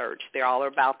research. They're all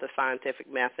about the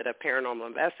scientific method of paranormal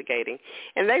investigating.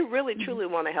 And they really, truly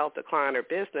want to help the client or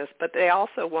business, but they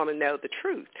also want to know the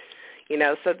truth.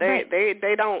 So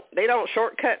they don't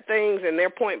shortcut things, and they're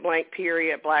point blank,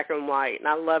 period, black and white. And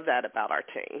I love that about our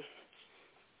team.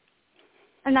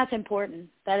 And that's important.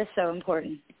 That is so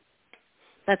important.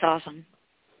 That's awesome.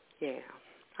 Yeah.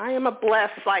 I am a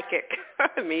blessed psychic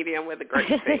medium with a great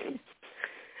team.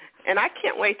 And I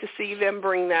can't wait to see them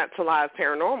bring that to Live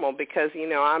Paranormal because,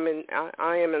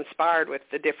 I am inspired with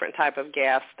the different type of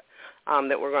guests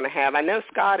that we're going to have. I know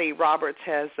Scotty Roberts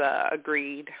has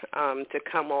agreed to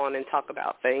come on and talk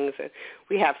about things. And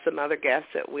we have some other guests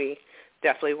that we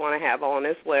definitely want to have on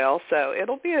as well. So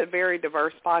it'll be a very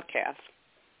diverse podcast.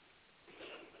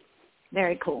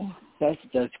 Very cool. That's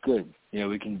good.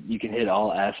 You can hit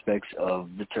all aspects of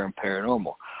the term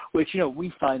paranormal, which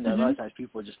we find that a lot of times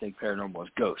people just think paranormal is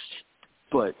ghosts,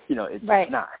 but it's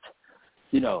not.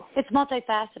 It's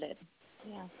multifaceted.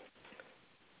 Yeah.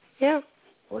 Yeah.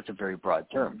 Well, it's a very broad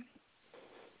term.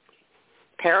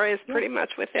 Para is pretty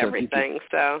much with everything.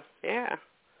 So yeah.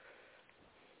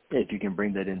 If you can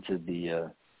bring that into the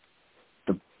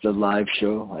live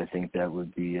show, I think that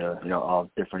would be all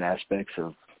different aspects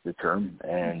of the term,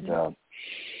 and so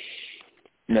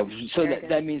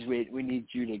that means we need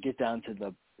you to get down to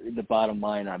the bottom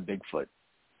line on Bigfoot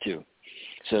too.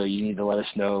 So you need to let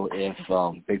us know if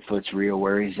Bigfoot's real,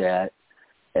 where he's at,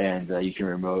 and you can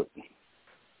remote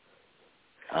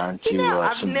onto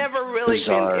I've never really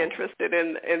bizarre... been interested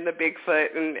in the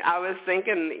Bigfoot, and I was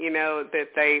thinking,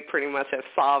 that they pretty much have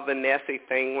solved the Nessie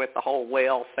thing with the whole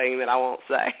whale thing that I won't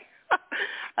say.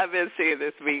 I've been seeing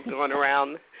this week going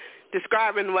around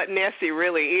describing what Nessie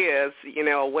really is,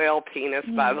 a whale penis,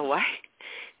 by the way.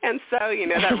 And so,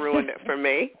 that ruined it for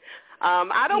me.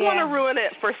 I don't want to ruin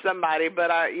it for somebody, but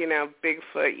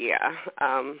Bigfoot,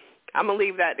 I'm going to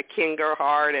leave that to Ken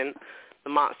Gerhard and the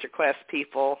Monster Quest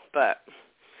people, but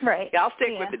I'll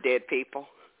stick with the dead people.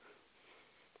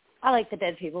 I like the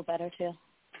dead people better, too.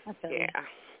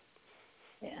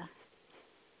 Yeah.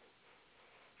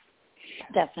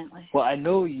 Definitely. Well, I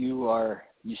know you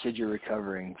said you're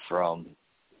recovering from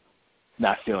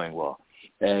not feeling well.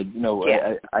 And,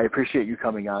 I appreciate you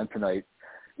coming on tonight.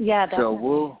 Yeah, definitely.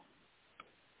 So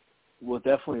we'll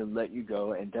definitely let you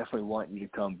go and definitely want you to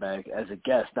come back as a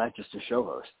guest, not just a show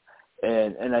host.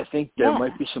 And I think there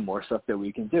might be some more stuff that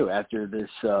we can do after this,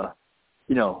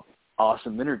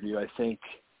 awesome interview. I think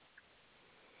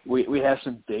we have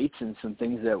some dates and some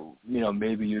things that,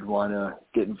 maybe you'd want to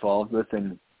get involved with,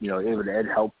 and, it would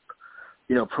help,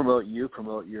 promote your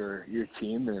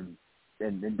team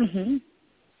and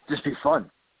just be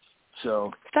fun.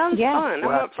 So sounds fun. I'm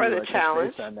up for the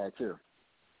challenge on that too.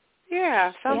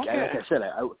 Yeah, sounds good. Like I said,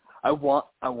 I want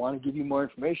to give you more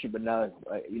information, but now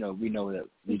we know that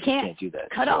we just can't do that.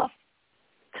 Cut off.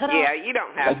 Yeah, you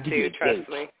don't have to. Trust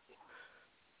me.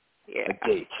 Yeah,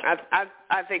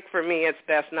 I think for me it's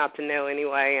best not to know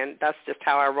anyway, and that's just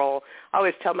how I roll. I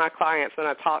always tell my clients when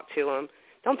I talk to them,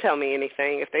 don't tell me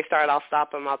anything. If they start, I'll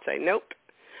stop them. I'll say nope,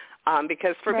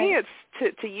 because for me it's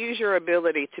to use your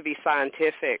ability to be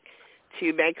scientific,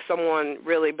 to make someone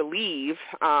really believe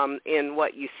in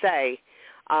what you say,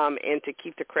 and to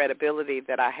keep the credibility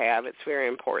that I have. It's very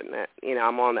important that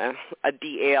I'm on a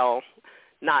DL,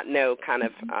 not no kind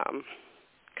of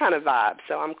vibe.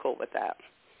 So I'm cool with that.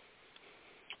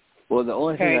 Well, the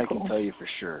only thing I can tell you for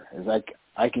sure is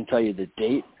I can tell you the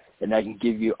date, and I can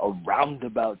give you a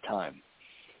roundabout time.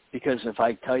 Because if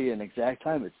I tell you an exact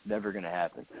time, it's never going to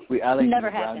happen. I like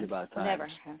never to do roundabout time. Never.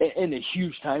 In a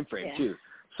huge time frame, too.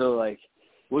 So,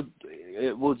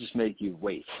 we'll just make you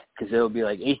wait. Because it'll be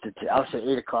like 8 to 10. I'll say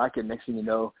 8 o'clock, and next thing you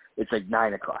know, it's like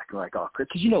 9 o'clock. I'm like, oh,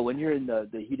 because, when you're in the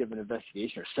heat of an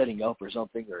investigation or setting up or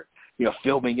something or,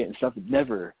 filming it and stuff, it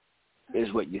never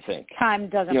is what you think. Time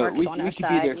doesn't work on our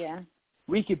side,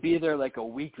 We could be there like a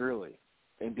week early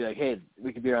and be like, hey,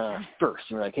 we could be on the 1st.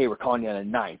 And we're like, hey, we're calling you on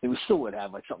the 9th. And we still would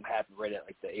have something happen right at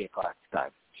the 8 o'clock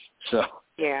time. So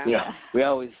we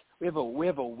have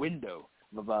a window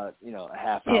of about a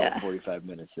half hour, 45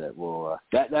 minutes that will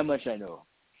that much I know.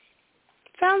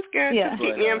 Sounds good. Yeah. Just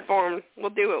keep me informed.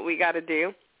 We'll do what we got to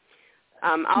do.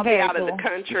 I'll be out of the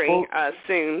country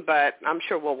soon, but I'm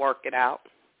sure we'll work it out.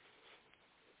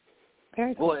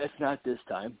 Very cool. Well, if not this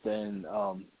time, then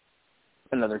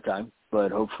another time. But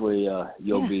hopefully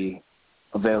you'll be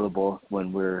available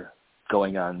when we're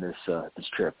going on this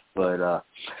trip. But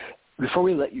before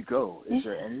we let you go, is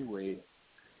there any way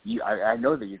I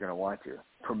know that you're going to want to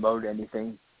promote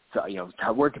anything? So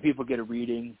where can people get a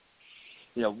reading?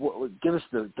 Give us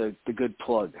the good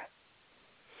plug.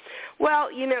 Well,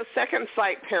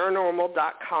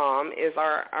 SecondSightParanormal.com is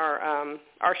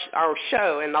our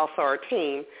show and also our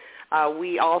team.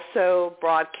 We also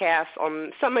broadcast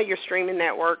on some of your streaming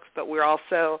networks, but we're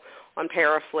also on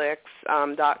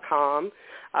Paraflix.com.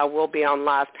 We'll be on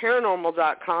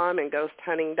LiveParanormal.com and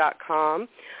GhostHunting.com.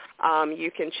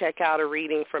 You can check out a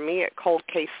reading from me at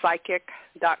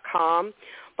ColdCasePsychic.com.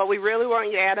 But we really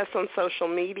want you to add us on social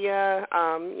media.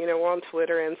 We're on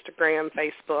Twitter, Instagram,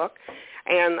 Facebook.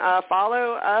 And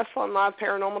follow us on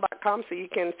LiveParanormal.com so you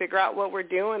can figure out what we're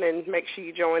doing and make sure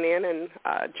you join in and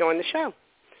join the show.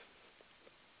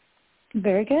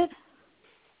 Very good.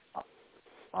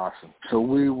 Awesome. So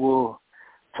we will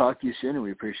talk to you soon, and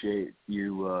we appreciate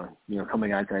you,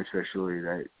 coming on tonight, especially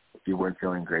that you weren't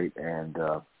feeling great. And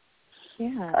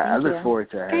I look forward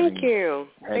to having you.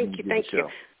 Thank you.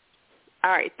 All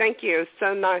right, thank you.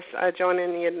 So nice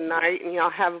joining you tonight, and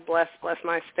y'all have a blessed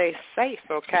night. Stay safe,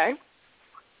 okay?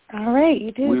 All right,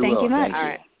 you too. Thank you much. All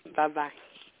right, bye-bye.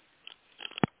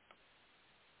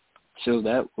 So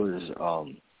that was,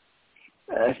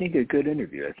 I think, a good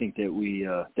interview. I think that we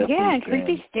definitely and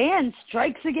Creepy Stan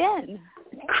strikes again.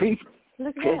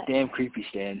 Look at that. Damn Creepy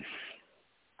Stan.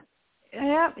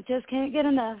 Yeah, we just can't get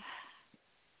enough.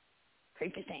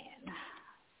 Creepy Stan.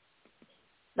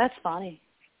 That's funny.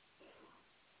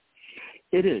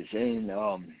 It is, and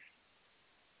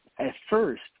at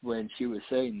first when she was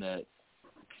saying that,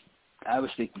 I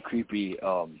was thinking creepy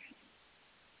Ed.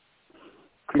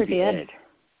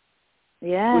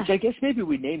 Yeah. Which I guess maybe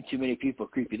we named too many people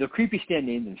creepy. The Creepy Stan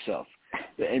named himself,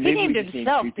 and maybe he named we just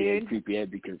himself, named Creepy dude. Ed Creepy Ed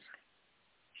because,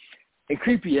 and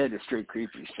Creepy Ed is straight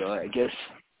creepy. So I guess,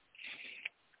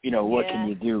 what can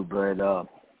you do? But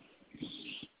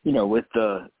with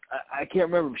the. I can't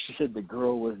remember if she said the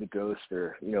girl was the ghost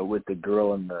or, with the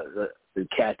girl and the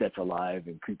cat that's alive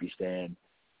and Creepy Stan,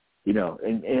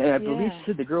 and I believe she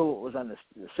said the girl was on the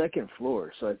second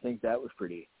floor. So I think that was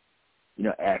pretty,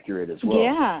 accurate as well.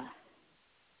 Yeah.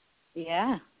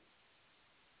 Yeah.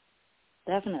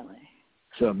 Definitely.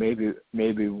 So maybe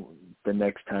the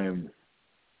next time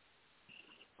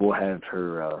we'll have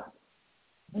her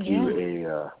do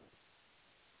a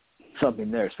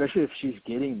something there, especially if she's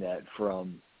getting that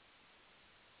from,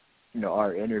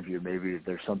 our interview. Maybe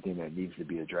there's something that needs to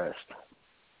be addressed.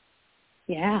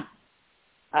 Yeah,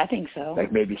 I think so.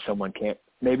 Like maybe someone's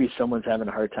having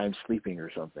a hard time sleeping or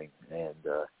something, and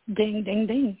ding, ding,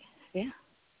 ding. Yeah,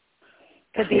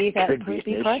 could be that. Could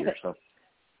be part of it.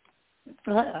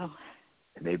 Uh-oh.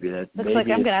 Maybe that. Looks like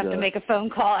I'm gonna have to make a phone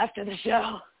call after the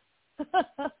show.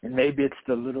 And maybe it's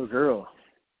the little girl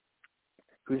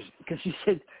because she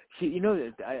said.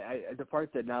 The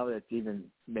part that now that's even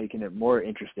making it more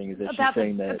interesting is that she's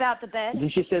saying that about the bed.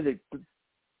 And she said that,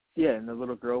 and the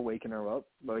little girl waking up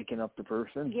the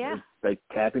person, like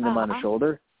tapping them on the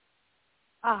shoulder.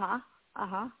 Yeah.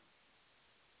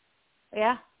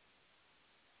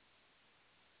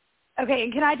 Okay,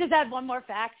 and can I just add one more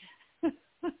fact? You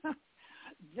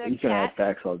can add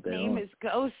facts all day long. Name is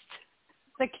Ghost.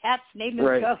 The cat's name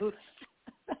is Ghost.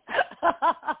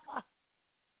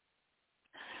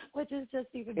 Which is just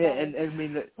even better. And I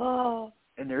mean,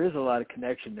 and there is a lot of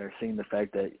connection there, seeing the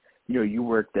fact that, you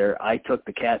work there. I took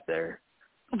the cat there.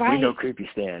 Right. We know Creepy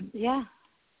Stan. Yeah.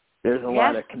 There's a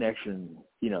lot of connection,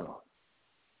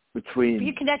 between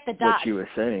you connect the dots. What she was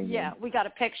saying. Yeah, we got a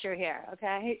picture here,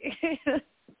 okay?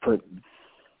 Put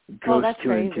Ghost that's 2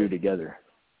 crazy. and 2 together.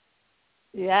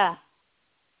 Yeah.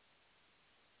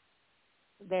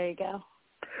 There you go.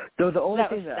 Though the only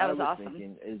thing that I was was awesome.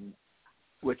 thinking is,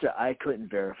 which I couldn't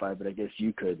verify, but I guess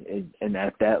you could, and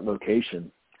at that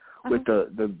location, with the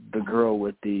girl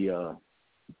with the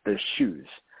shoes.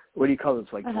 What do you call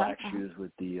those, like black shoes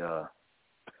with the?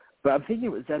 But I'm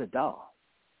thinking, was that a doll?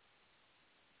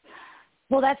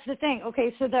 Well, that's the thing.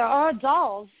 Okay, so there are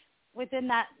dolls within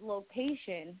that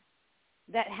location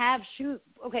that have shoes.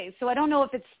 Okay, so I don't know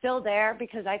if it's still there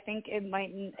because I think it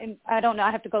might. I don't know. I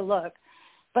have to go look.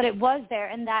 But it was there,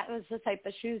 and that was the type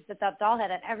of shoes that doll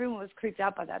had, and everyone was creeped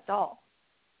out by that doll.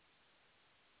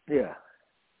 Yeah.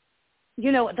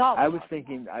 You know what doll? I was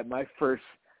thinking my first.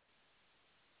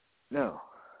 No.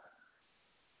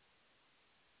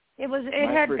 It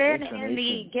had been in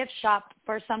the gift shop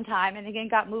for some time, and again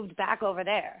got moved back over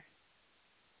there.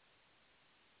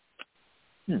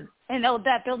 And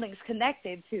that building's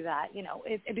connected to that.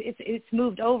 It's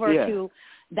moved over to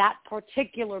that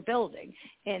particular building,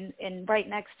 and right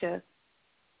next to,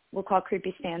 we'll call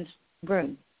Creepy Stan's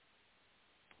room.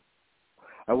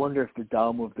 I wonder if the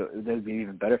doll moved. That would be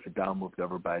even better if the doll moved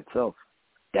over by itself.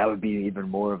 That would be even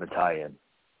more of a tie-in.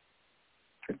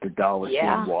 If the doll was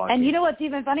seen walking. And you know what's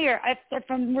even funnier? If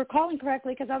I'm recalling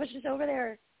correctly, because I was just over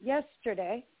there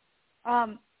yesterday.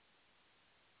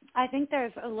 I think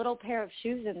there's a little pair of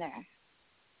shoes in there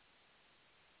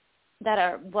that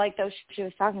are like those she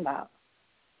was talking about,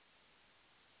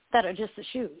 that are just the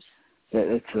shoes.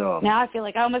 Now I feel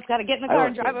like I almost got to get in the car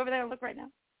and drive over there and look right now.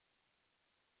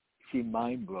 See,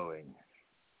 mind-blowing.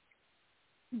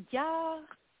 Yeah.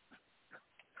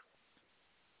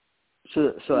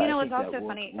 So you know what's also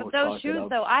funny? Of those shoes,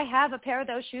 though, I have a pair of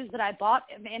those shoes that I bought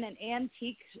in an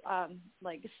antique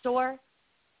store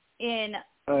in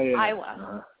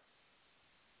Iowa.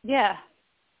 Yeah.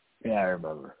 Yeah, I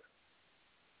remember.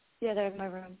 Yeah, they're in my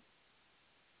room.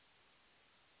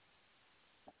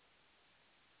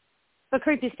 But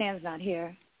Creepy Stan's not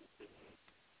here.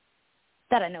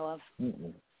 That I know of.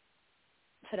 Mm-mm.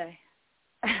 Today.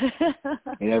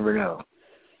 You never know.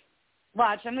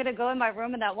 Watch, I'm going to go in my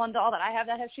room and that one doll that I have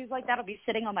that has shoes like that will be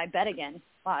sitting on my bed again.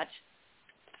 Watch.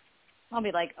 I'll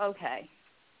be like, okay.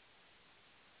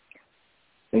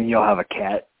 And you'll have a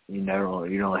cat. You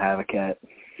don't have a cat.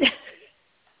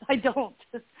 I don't.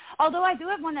 Although I do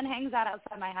have one that hangs out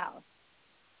outside my house.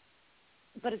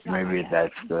 But it's not Maybe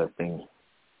that's the thing.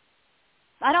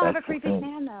 I don't have a Creepy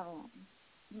Stan, though.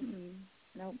 Mm-mm.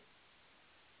 Nope.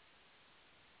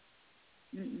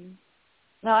 Mm-mm.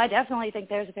 No, I definitely think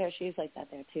there's a pair of shoes like that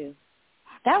there, too.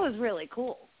 That was really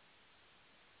cool.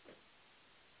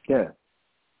 Yeah.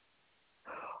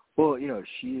 Well,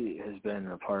 she has been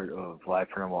a part of Live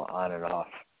Paranormal on and off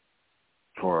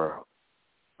for,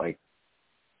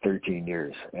 13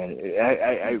 years.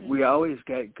 And we always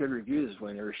got good reviews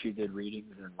whenever she did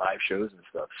readings and live shows and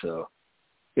stuff. So,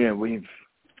 we've...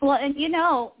 Well, and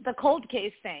the cold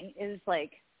case thing is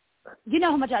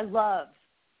how much I love,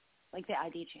 the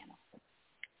ID channel.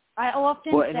 I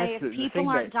often say if people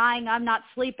aren't dying, I'm not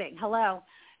sleeping. Hello.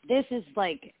 This is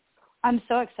I'm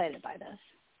so excited by this.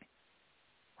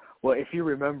 Well, if you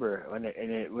remember, and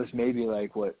it was maybe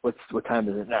what time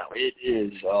is it now? It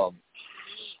is, so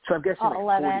I'm guessing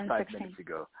 11, 45 16. minutes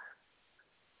ago.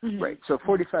 Mm-hmm. Right. So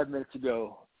 45 minutes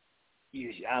ago,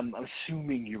 I'm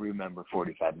assuming you remember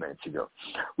 45 minutes ago,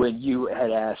 when you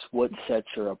had asked what sets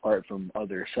her apart from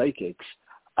other psychics,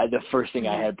 the first thing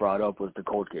I had brought up was the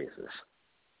cold cases.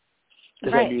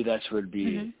 Because I knew that's would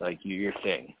be your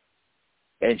thing.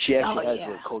 And she actually has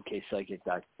the Cold Case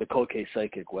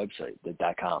Psychic website, the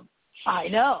 .com. I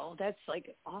know. That's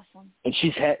awesome.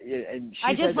 And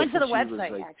I just went to the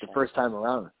website actually. The first time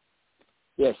around.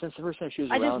 Yeah, since the first time she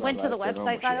was around. I just went to the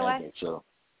website, by the way. So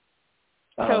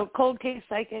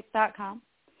coldcasepsychic.com.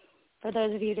 For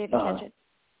those of you who didn't catch it.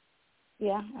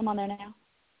 Yeah, I'm on there now.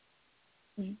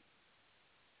 Mm-hmm.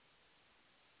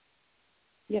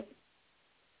 Yep.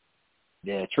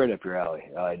 Yeah, it's right up your alley.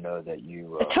 I know that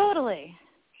you. Totally.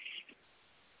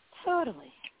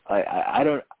 I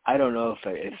don't know if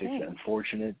it's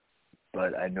unfortunate,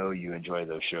 but I know you enjoy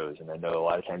those shows, and I know a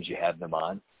lot of times you have them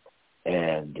on,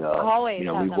 and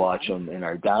we watch them in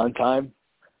our downtime,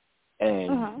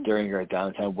 and during our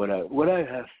downtime, what I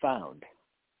have found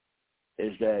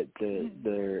is that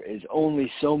there is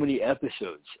only so many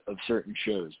episodes of certain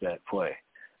shows that play,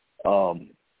 and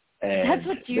that's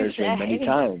what you there's been many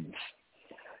times.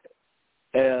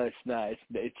 It's not.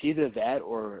 It's either that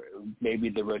or maybe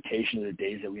the rotation of the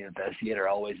days that we investigate are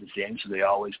always the same, so they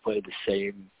always play the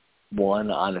same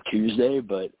one on a Tuesday,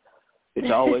 but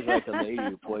it's always like the lady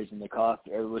who poisoned the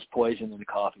coffee, or was poisoned in the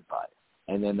coffee pot.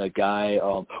 And then the guy,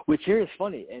 which here is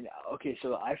funny, and okay,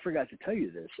 so I forgot to tell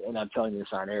you this, and I'm telling you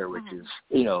this on air, which is,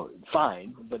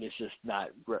 fine, but it's just not,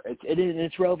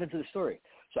 it's relevant to the story.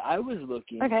 So I was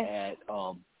looking at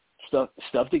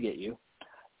stuff to get you,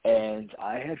 and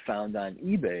I had found on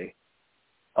eBay,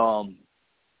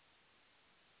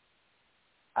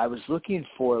 I was looking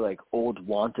for old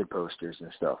wanted posters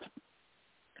and stuff,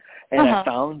 and I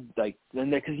found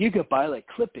because you could buy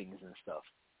clippings and stuff,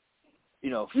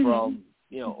 from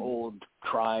old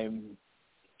crime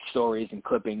stories and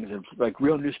clippings and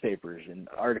real newspapers and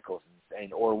articles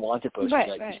and or wanted posters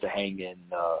that used to hang in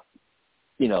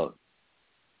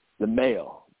the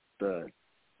mail,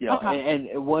 and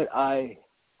what I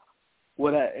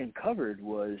uncovered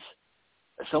was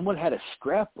someone had a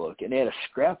scrapbook, and they had a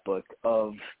scrapbook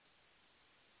of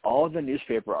all the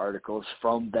newspaper articles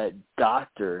from that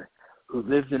doctor who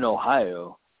lived in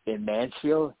Ohio, in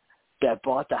Mansfield, that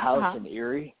bought the house in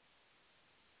Erie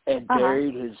and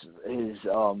buried his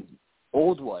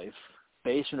old wife,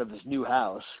 basement of his new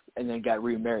house, and then got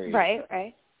remarried.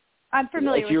 Right. I'm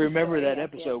familiar with If you remember that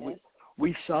episode,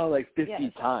 we saw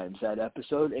 50 times that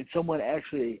episode, and someone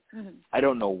actually, I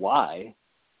don't know why,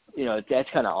 that's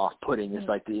kind of off-putting. It's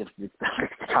to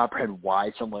comprehend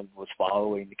why someone was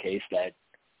following the case that,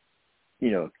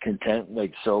 content,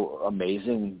 so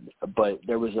amazing. But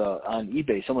there was on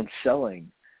eBay, someone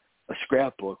selling a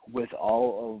scrapbook with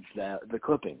all of the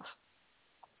clippings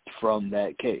from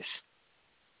that case.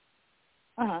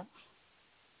 So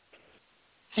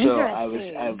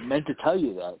I meant to tell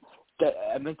you that.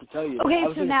 Okay,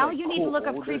 so now you need to look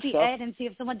up Creepy Ed and see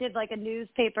if someone did a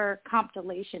newspaper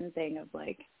compilation thing of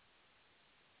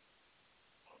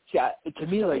Yeah, to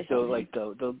me,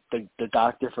 the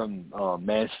doctor from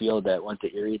Mansfield that went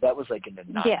to Erie, that was in the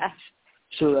 90s. Yeah.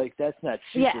 So that's not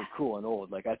super cool and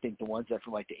old. I think the ones that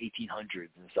from the 1800s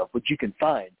and stuff, which you can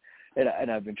find, and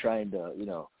I've been trying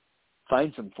to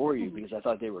find some for you because I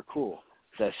thought they were cool.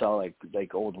 because I saw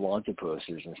like old wanted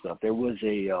posters and stuff. There was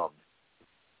a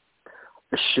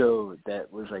show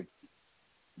that was like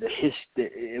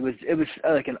it was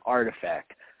like an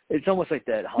artifact. It's almost like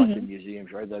that haunted museum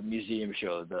or the museum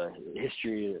show, the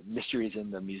mysteries in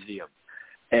the museum.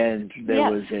 And there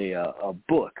was a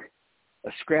book,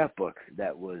 a scrapbook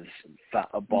that was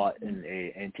bought in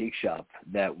a antique shop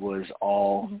that was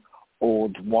all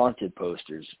old wanted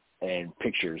posters and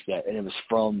pictures and it was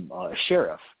from a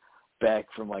sheriff back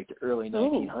from like the early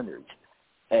 1900s.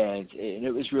 And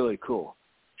it was really cool.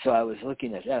 So I was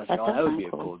looking at that. I was like, that would be a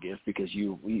cool gift because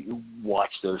you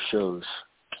watch those shows.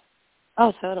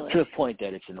 Oh, totally. To the point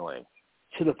that it's annoying.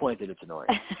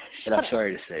 And I'm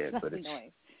sorry to say it, but it's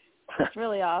annoying. It's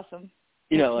really awesome.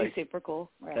 Like super cool.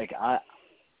 Right. Like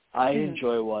I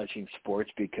enjoy watching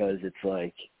sports because it's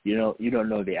like you don't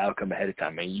know the outcome ahead of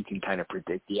time. I mean, you can kind of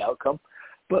predict the outcome,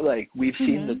 but like we've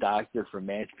seen the doctor from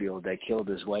Mansfield that killed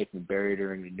his wife and buried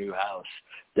her in a new house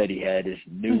that he had his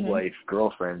new wife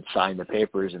girlfriend sign the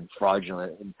papers and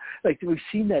fraudulent, and like we've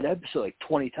seen that episode like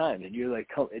 20 times, and you're like,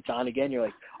 it's on again. You're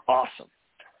like, awesome.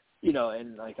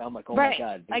 And like I'm like, oh my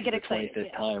God, this is the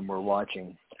 25th time we're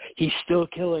watching. He's still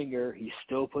killing her. He's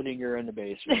still putting her in the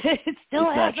basement. It's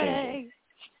still happening.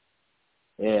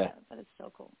 Yeah, but it's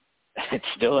still cool. It's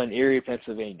still in Erie,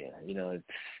 Pennsylvania. It's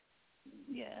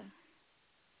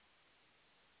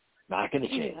not going to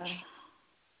change. Yeah.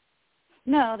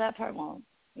 No, that part won't.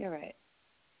 You're right.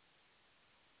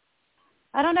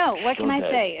 I don't know. What can I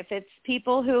say? If it's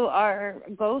people who are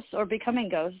ghosts or becoming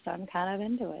ghosts, I'm kind of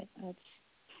into it.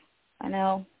 I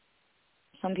know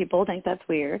some people think that's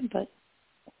weird, but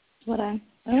it's what I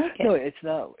like it.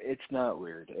 No, it's not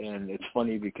weird. And it's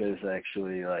funny because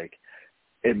actually, like,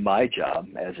 in my job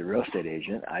as a real estate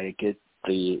agent, I get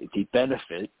the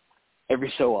benefit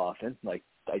every so often, like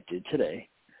I did today,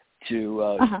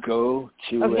 to go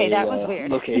to a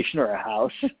location or a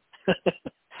house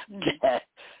that,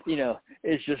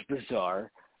 is just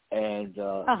bizarre. And,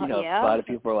 a lot of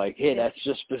people are like, hey, that's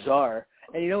just bizarre.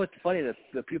 And you know what's funny?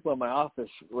 The people in my office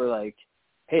were like,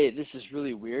 hey, this is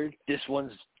really weird. This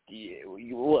one's, get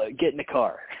in the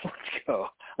car. Let's go.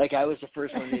 Like, I was the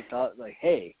first one they thought, like,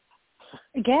 hey,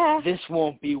 this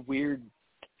won't be weird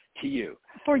to you.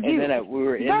 For you. And then we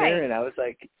were in there, and I was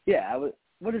like,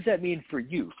 what does that mean for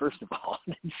you, first of all?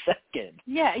 And then second.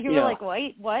 Yeah, you were like,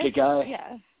 wait, what? The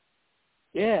guy.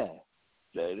 Yeah.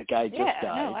 The guy just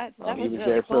died. No, he was really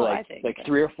there cool, for like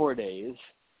 3 or 4 days.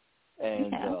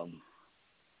 And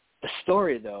the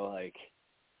story, though, like,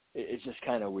 it's just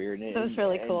kind of weird. It was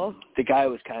really cool. The guy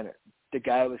was kind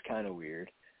of weird.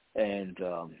 And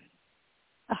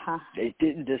it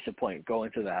didn't disappoint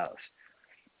going to the house.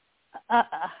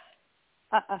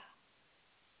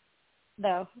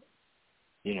 No.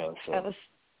 So. That was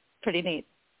pretty neat.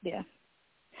 Yeah.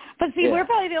 But see, we're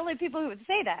probably the only people who would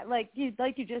say that, like you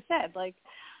just said, like.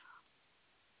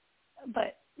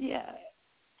 But yeah.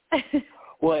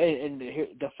 Well, and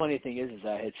the funny thing is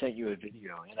I had sent you a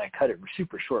video and I cut it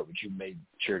super short, which you made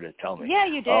sure to tell me. Yeah,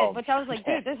 you did. Which I was like,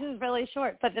 dude, this is really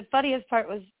short. But the funniest part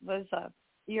was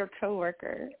your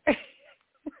coworker.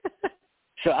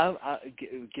 So I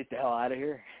get the hell out of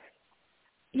here.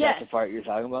 Yeah. That's the part you're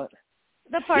talking about.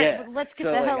 The part, let's get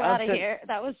the hell out of here.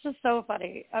 That was just so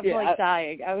funny. I'm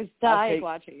dying. I was dying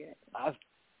watching it.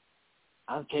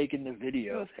 I'm taking the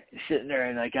video, sitting there,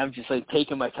 and like I'm just like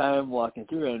taking my time walking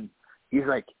through, and he's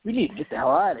like, "We need to get the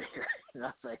hell out of here." And I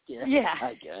was like, "Yeah,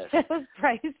 I guess." It was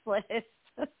priceless.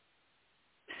 It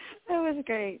was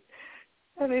great.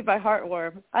 That made my heart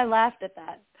warm. I laughed at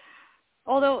that.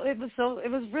 Although it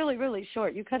was really, really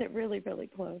short. You cut it really, really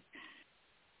close.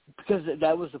 Because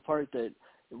that was the part that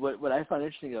what I found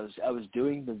interesting was I was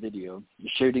doing the video,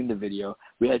 shooting the video.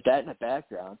 We had that in the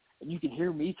background, and you can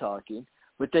hear me talking,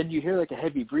 but then you hear like a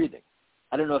heavy breathing.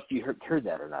 I don't know if you heard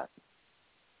that or not.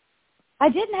 I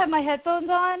didn't have my headphones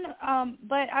on,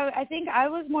 but I think I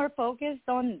was more focused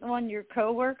on your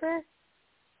coworker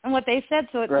and what they said,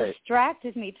 so it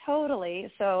distracted me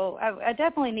totally. So I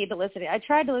definitely need to listen. I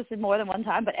tried to listen more than one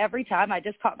time, but every time I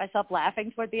just caught myself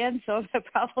laughing toward the end, so I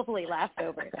probably laughed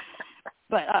over it.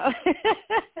 But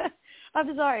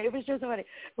I'm sorry. It was just so funny.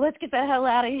 Let's get the hell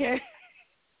out of here.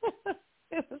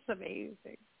 It was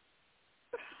amazing.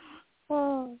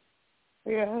 Oh,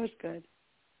 yeah, it was good.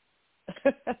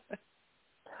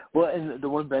 Well, and the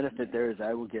one benefit there is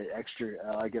I will get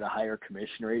I get a higher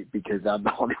commission rate because I'm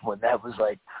the only one that was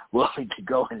like willing to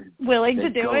go and do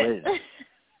it.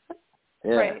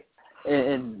 Yeah. Right.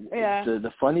 And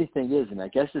the funny thing is, and I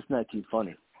guess it's not too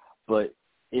funny, but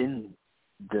in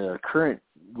the current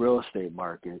real estate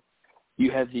market, you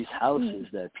have these houses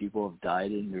that people have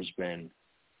died in. There's been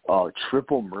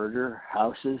triple murder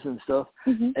houses and stuff,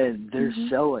 and they're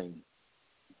selling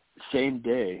same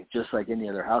day just like any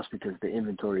other house because the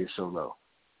inventory is so low.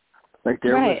 Like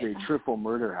there was a triple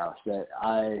murder house that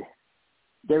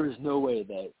there was no way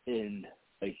that in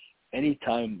like any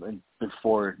time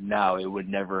before now it would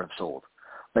never have sold.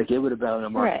 Like it would have been on the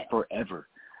market forever.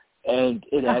 And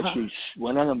it actually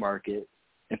went on the market,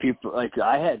 and people, like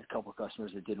I had a couple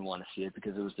customers that didn't want to see it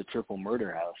because it was the triple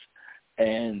murder house,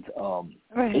 and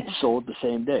it sold the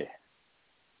same day.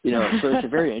 You know, so it's a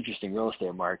very interesting real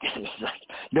estate market. It's like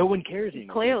no one cares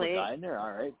anymore. Clearly. People die in there,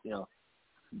 all right, you know,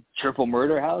 triple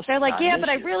murder house. They're like, yeah, but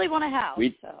I really want a house.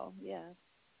 We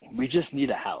just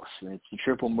need a house, and it's the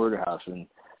triple murder house, and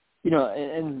you know,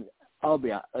 and I'll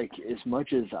be like, as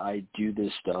much as I do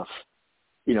this stuff,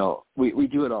 you know, we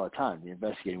do it all the time. The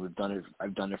investigating,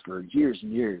 I've done it for years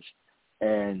and years,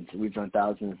 and we've done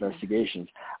thousands of investigations.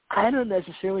 I don't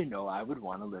necessarily know I would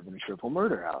want to live in a triple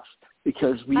murder house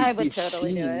because I would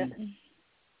totally do it.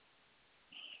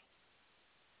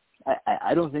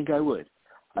 I don't think I would.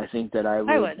 I think that I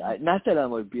would. Not that I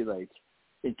would be like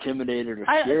intimidated or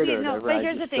scared or whatever. But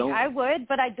here's the thing: I would,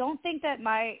 but I don't think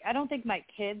my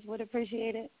kids would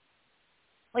appreciate it.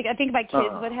 Like, I think my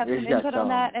kids would have some input on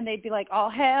that, and they'd be like, "Oh,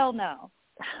 hell no,"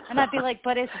 and I'd be like,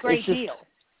 "But it's a great deal."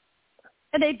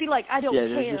 And they'd be like, "I don't care,"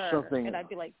 and I'd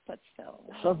be like, "But still."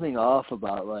 Something off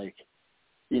about, like,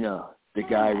 you know, the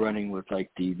guy running with, like,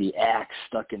 the axe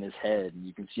stuck in his head, and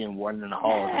you can see him running in the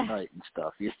halls at night and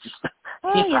stuff. It's just,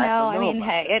 well, you know, I mean,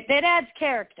 hey, it adds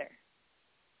character.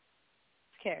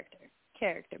 It's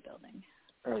character building.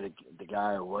 Or the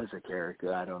guy was a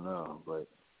character, I don't know, but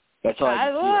that's all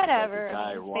whatever.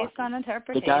 Like based on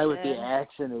interpretation. The guy with the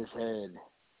axe in his head.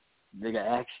 They got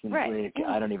axe in his head.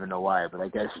 I don't even know why, but I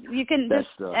guess you can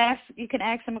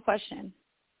ask him a question.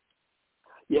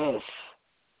 Yes.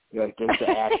 Like there's the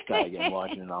axe guy again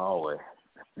walking in the hallway.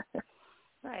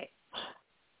 Right.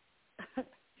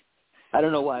 I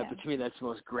don't know why, but to me that's the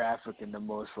most graphic and the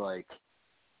most like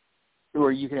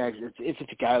where you can actually if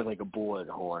it's a guy with like a bullet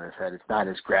hole in his head, it's not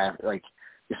as graphic, like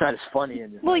it's not as funny.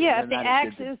 And well, yeah, if the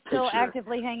axe is still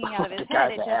actively hanging out of his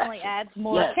head, it definitely adds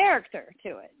more character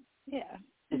to it. Yeah.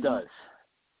 It does.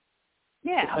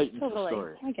 Yeah, it heightens totally. The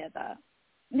story. I get that.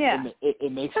 Yeah.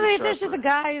 It makes it sharper. There's just a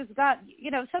guy who's got,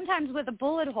 you know, sometimes with a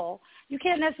bullet hole, you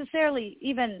can't necessarily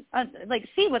even, like,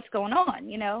 see what's going on,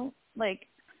 you know? Like,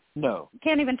 no. You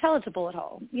can't even tell it's a bullet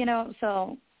hole, you know?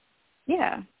 So,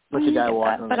 yeah. What's the guy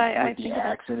walking with the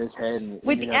axe in his head? And,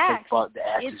 with the axe. Like, the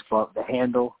axe is the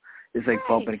handle is, like,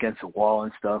 bumping against the wall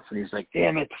and stuff, and he's like,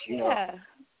 damn it, you know. Yeah.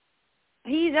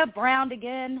 He's up round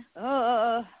again.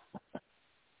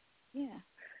 Yeah.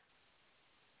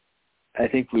 I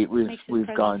think we've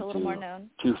gone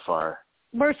too far.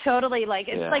 We're totally like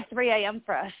it's like 3 a.m.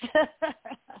 for us.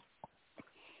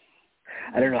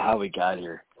 I don't know how we got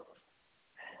here.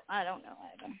 I don't know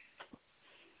either.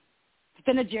 It's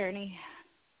been a journey.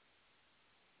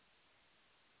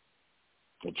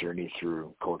 A journey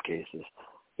through cold cases.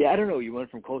 Yeah, I don't know. You went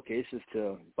from cold cases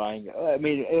to buying. I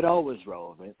mean, it all was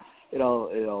relevant. It all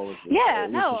was. Yeah,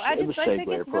 I think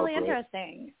it's really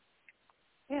interesting.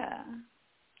 Yeah.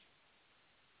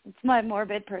 It's my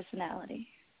morbid personality.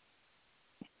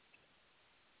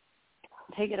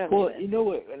 Take it over. Well, you know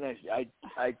what? And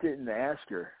I didn't ask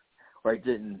her, or I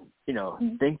didn't,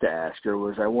 think to ask her.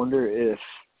 Was I wonder if,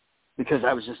 because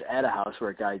I was just at a house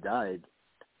where a guy died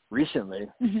recently.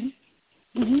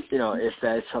 If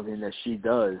that's something that she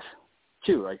does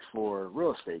too, like for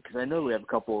real estate. Because I know we have a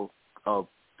couple of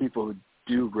people who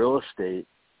do real estate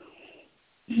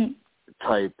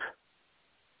type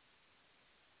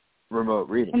remote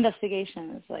reading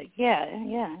investigations. Like, yeah.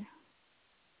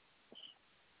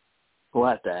 We'll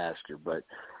have to ask her, but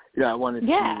I wanted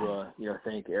to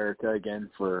thank Ericka again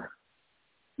for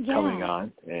coming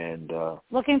on, and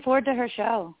looking forward to her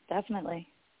show, definitely.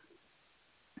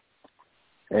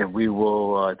 And we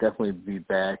will definitely be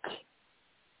back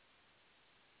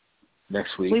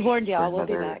next week. We warned y'all, we'll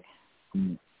be back.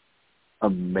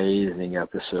 Amazing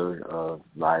episode of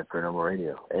Live Paranormal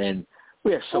Radio, and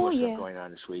we have so much stuff going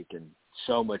on this week, and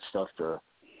so much stuff to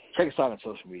check us out on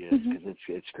social media because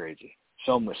it's crazy.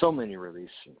 So many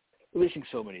releasing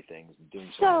so many things, and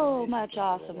doing so much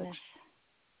awesomeness.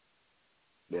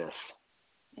 Yes.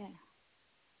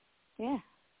 Yeah.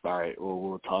 All right. Well,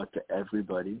 we'll talk to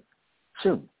everybody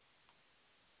soon.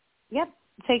 Yep.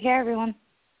 Take care, everyone.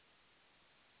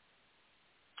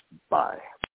 Bye.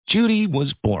 Judy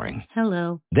was boring.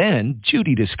 Hello. Then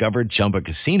Judy discovered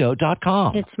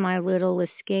ChumbaCasino.com. It's my little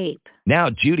escape. Now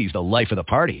Judy's the life of the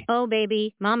party. Oh,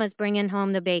 baby, mama's bringing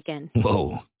home the bacon.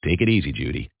 Whoa, take it easy,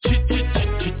 Judy.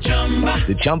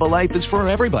 The Chumba life is for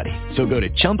everybody. So go to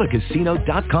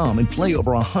ChumbaCasino.com and play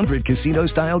over 100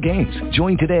 casino-style games.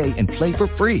 Join today and play for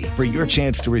free for your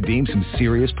chance to redeem some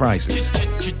serious prizes.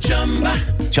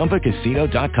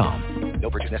 ChumbaCasino.com. No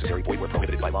purchase necessary. Void where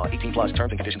prohibited by law. 18 plus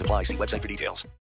terms and conditions apply. See website for details.